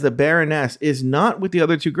 Q, as the Baroness, is not with the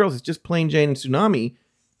other two girls. It's just plain Jane and Tsunami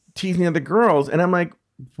teasing the other girls. And I'm like,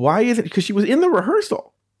 why is it? Because she was in the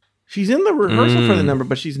rehearsal. She's in the rehearsal for the number,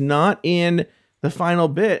 but she's not in the final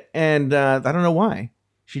bit. And I don't know why.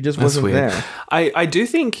 She just wasn't there. I do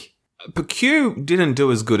think but Q didn't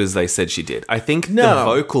do as good as they said she did. I think the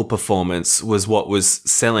vocal performance was what was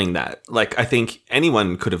selling that. Like, I think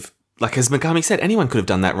anyone could have, like as Megami said, anyone could have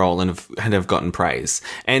done that role and have gotten praise.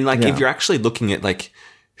 And like, if you're actually looking at like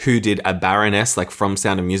who did a Baroness, like from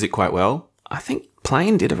Sound of Music quite well, I think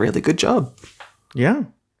Plane did a really good job. Yeah.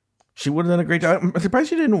 She would have done a great job. I'm surprised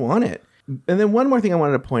she didn't want it. And then one more thing I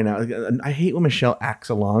wanted to point out. I hate when Michelle acts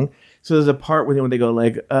along. So there's a part when they go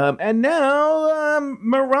like, and now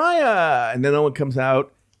Mariah. And then no one comes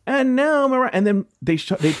out. And now Mariah. And then they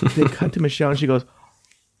cut to Michelle and she goes,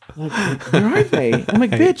 like, where are they? I'm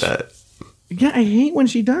like, bitch. Yeah, I hate when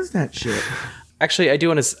she does that shit. Actually, I do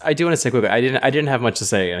want to say quickly. I didn't have much to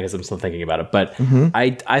say because I'm still thinking about it. But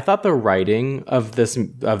I thought the writing of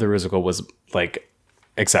the musical was like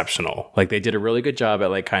exceptional. Like they did a really good job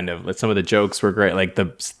at like kind of like some of the jokes were great. Like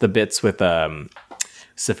the bits with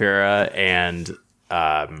Saphira and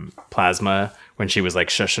Plasma when she was like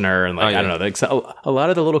shushing her and like I don't know. Like, so a lot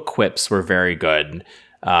of the little quips were very good.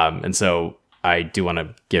 And so I do want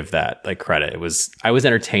to give that like credit. I was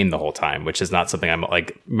entertained the whole time, which is not something I'm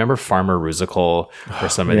like. Remember Farmer Rusical or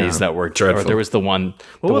some of these that were dreadful. Or there was the one.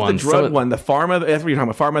 What was the drug one? The Pharma. That's what you're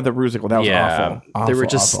talking about. Pharma the Rusical. That was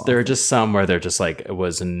awful. There were just some where they're just like it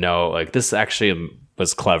was no like this actually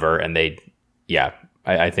was clever and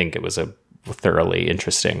I think it was a thoroughly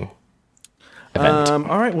interesting event.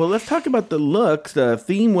 All right. Well, let's talk about the looks. The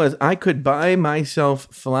theme was I could buy myself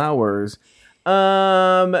flowers.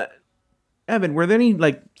 Evan, were there any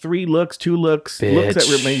like 2 looks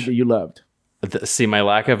that you loved? See, my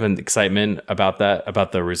lack of excitement about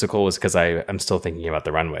the Rusical was because I'm still thinking about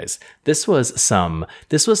the runways. This was some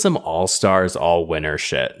all-stars, all-winner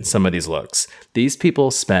shit. Some of these looks. These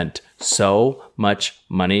people spent so much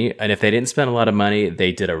money, and if they didn't spend a lot of money,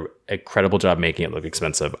 they did an incredible job making it look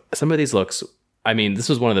expensive. Some of these looks, I mean, this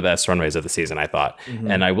was one of the best runways of the season, I thought.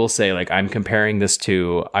 And I will say, like, I'm comparing this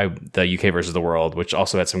to the UK versus the world, which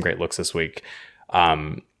also had some great looks this week.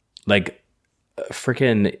 Like,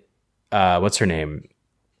 freaking, what's her name?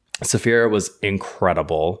 Saphira was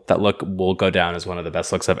incredible. That look will go down as one of the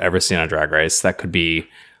best looks I've ever seen on Drag Race. That could be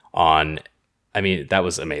on, I mean, that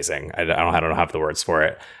was amazing. I don't have the words for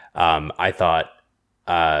it. I thought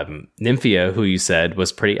Nymphia, who you said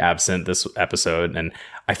was pretty absent this episode, and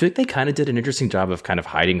I feel like they kind of did an interesting job of kind of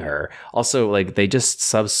hiding her. Also, like they just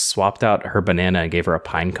swapped out her banana and gave her a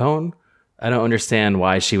pine cone. I don't understand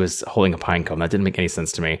why she was holding a pine cone. That didn't make any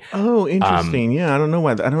sense to me. Oh, interesting. Yeah, I don't know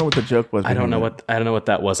why. I don't know what the joke was. I don't know what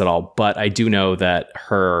that was at all. But I do know that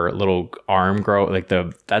her little arm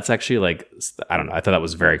that's actually like I don't know. I thought that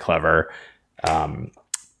was very clever.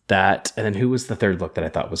 That and then who was the third look that I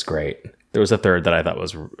thought was great? There was a third that I thought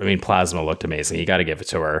was. I mean, Plasma looked amazing. You got to give it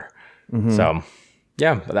to her. So.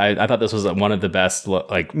 Yeah, but I thought this was one of the best.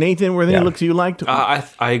 Like Nathan, were there any looks you liked? I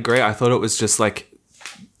agree. I thought it was just like,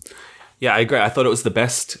 I agree. I thought it was the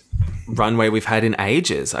best runway we've had in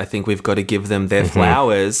ages. I think we've got to give them their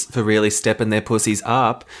flowers for really stepping their pussies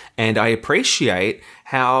up. And I appreciate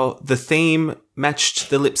how the theme matched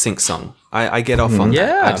the lip sync song. I get off on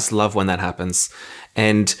that. I just love when that happens.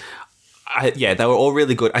 And they were all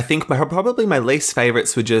really good. I think probably my least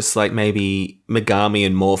favorites were just like maybe Megami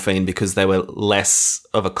and Morphine because they were less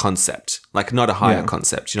of a concept, like not a higher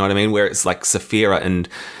concept. You know what I mean? Where it's like Saphira and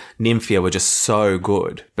Nymphia were just so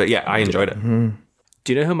good. But yeah, I enjoyed it.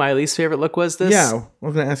 Do you know who my least favorite look was this? Yeah, I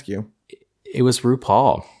was going to ask you. It was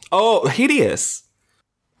RuPaul. Oh, hideous.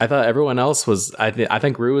 I thought everyone else was, I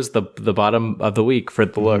think Ru was the bottom of the week for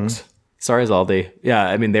the looks. Sorry, Zaldi. Yeah,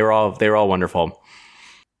 I mean, they were all wonderful.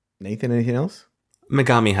 Nathan, anything else?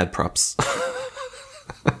 Megami had props.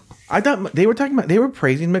 I thought they were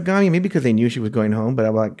praising Megami, maybe because they knew she was going home, but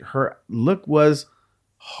I'm like, her look was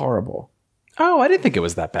horrible. Oh, I didn't think it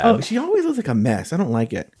was that bad. Oh, she always looks like a mess. I don't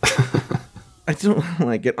like it. I don't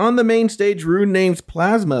like it. On the main stage, Rue names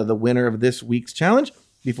Plasma the winner of this week's challenge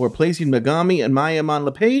before placing Megami and Maya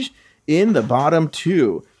Lepage in the bottom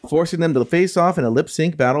two, forcing them to face off in a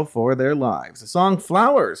lip-sync battle for their lives. The song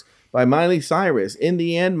Flowers by Miley Cyrus. In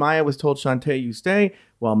the end, Maya was told, Shantae, you stay,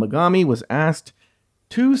 while Megami was asked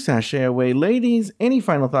to sashay away. Ladies, any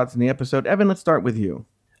final thoughts in the episode? Evan, let's start with you.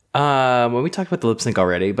 Well, we talked about the lip sync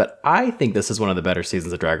already, but I think this is one of the better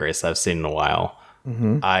seasons of Drag Race I've seen in a while.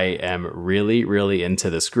 Mm-hmm. I am really, really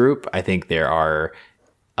into this group. I think there are...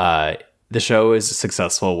 the show is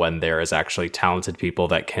successful when there is actually talented people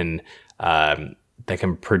that can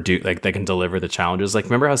produce, like they can deliver the challenges. Like,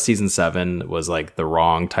 remember how season 7 was like the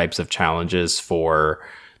wrong types of challenges for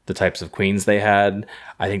the types of queens they had?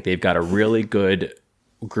 I think they've got a really good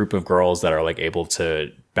group of girls that are like able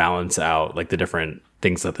to balance out like the different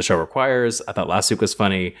things that the show requires. I thought last week was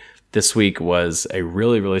funny. This week was a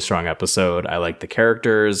really, really strong episode. I like the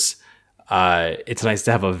characters. It's nice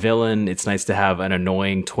to have a villain. It's nice to have an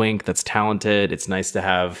annoying twink that's talented. It's nice to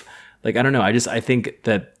have, like, I don't know. I think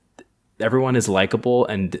that everyone is likable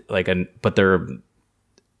and but they're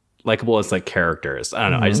likable as like characters. I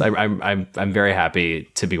don't know. Mm-hmm. I'm very happy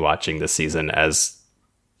to be watching this season, as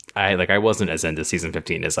I wasn't as into season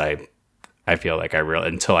 15 as I feel like I really,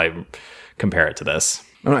 until I compare it to this.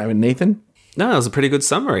 All right, Nathan? No, that was a pretty good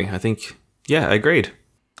summary. I think, yeah, I agreed.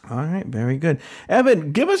 All right, very good.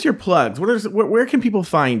 Evan, give us your plugs. Where can people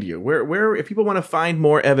find you? Where if people want to find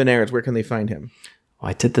more Evan Ayres, where can they find him? Oh,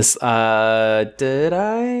 I did this. Did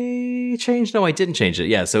I change? No, I didn't change it.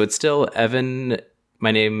 Yeah, so it's still Evan.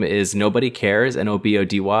 My name is Nobody Cares,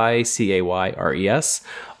 NOBODYCAYRES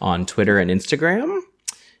on Twitter and Instagram.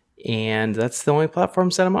 And that's the only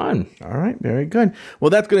platforms that I'm on. All right, very good.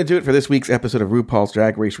 Well, that's going to do it for this week's episode of RuPaul's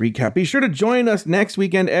Drag Race Recap. Be sure to join us next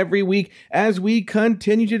weekend every week as we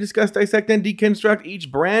continue to discuss, dissect, and deconstruct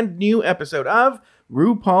each brand new episode of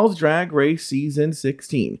RuPaul's Drag Race Season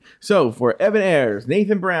 16. So, for Evan Ayres,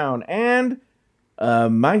 Nathan Brown, and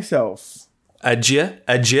myself. Adieu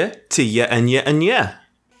to ya and ya and ya.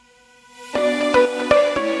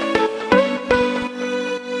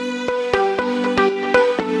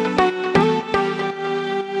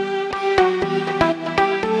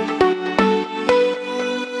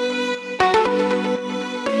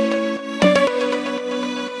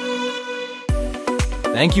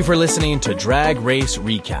 Thank you for listening to Drag Race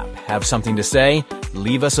Recap. Have something to say?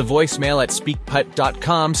 Leave us a voicemail at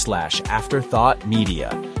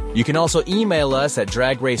speakpipe.com/afterthoughtmedia. You can also email us at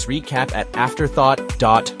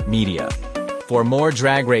dragracerecap@afterthought.media. For more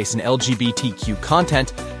Drag Race and LGBTQ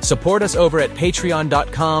content, support us over at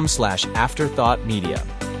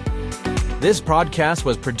patreon.com/afterthoughtmedia. This podcast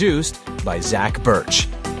was produced by Zach Birch.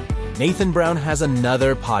 Nathan Brown has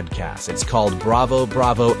another podcast. It's called Bravo,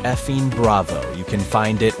 Bravo, Effing Bravo. You can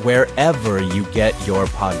find it wherever you get your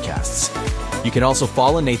podcasts. You can also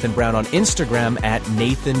follow Nathan Brown on Instagram at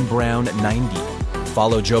NathanBrown90.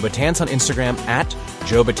 Follow Joe Batance on Instagram at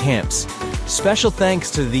Joe Batamps. Special thanks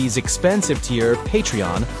to these expensive tier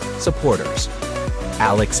Patreon supporters.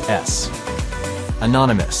 Alex S.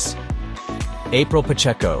 Anonymous. April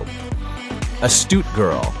Pacheco. Astute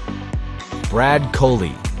Girl. Brad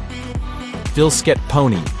Coley. Vilsket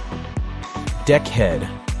Pony, Deckhead,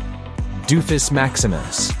 Doofus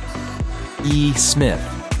Maximus, E. Smith,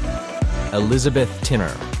 Elizabeth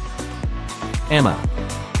Tinner, Emma,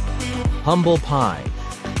 Humble Pie,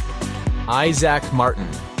 Isaac Martin,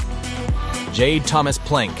 Jade Thomas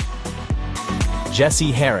Plank,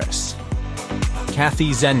 Jesse Harris,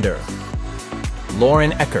 Kathy Zender,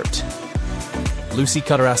 Lauren Eckert, Lucy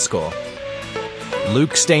Carrasco,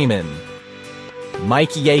 Luke Stamen,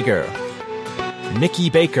 Mike Yeager, Nikki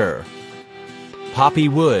Baker, Poppy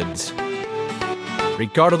Woods,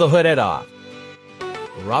 Ricardo the Hood Edoff,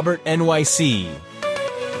 Robert NYC,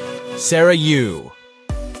 Sarah Yu,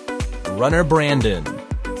 Runner Brandon,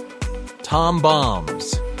 Tom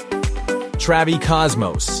Bombs, Travi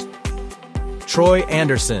Cosmos, Troy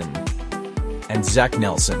Anderson, and Zach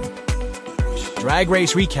Nelson. Drag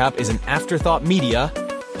Race Recap is an Afterthought Media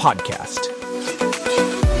podcast.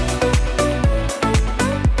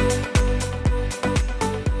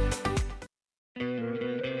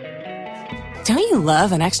 Don't you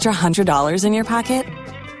love an extra $100 in your pocket?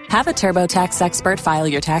 Have a TurboTax expert file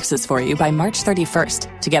your taxes for you by March 31st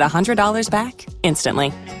to get $100 back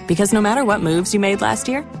instantly. Because no matter what moves you made last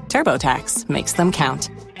year, TurboTax makes them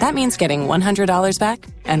count. That means getting $100 back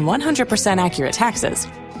and 100% accurate taxes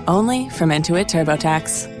only from Intuit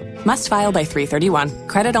TurboTax. Must file by 3/31.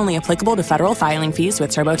 Credit only applicable to federal filing fees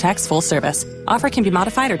with TurboTax full service. Offer can be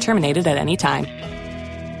modified or terminated at any time.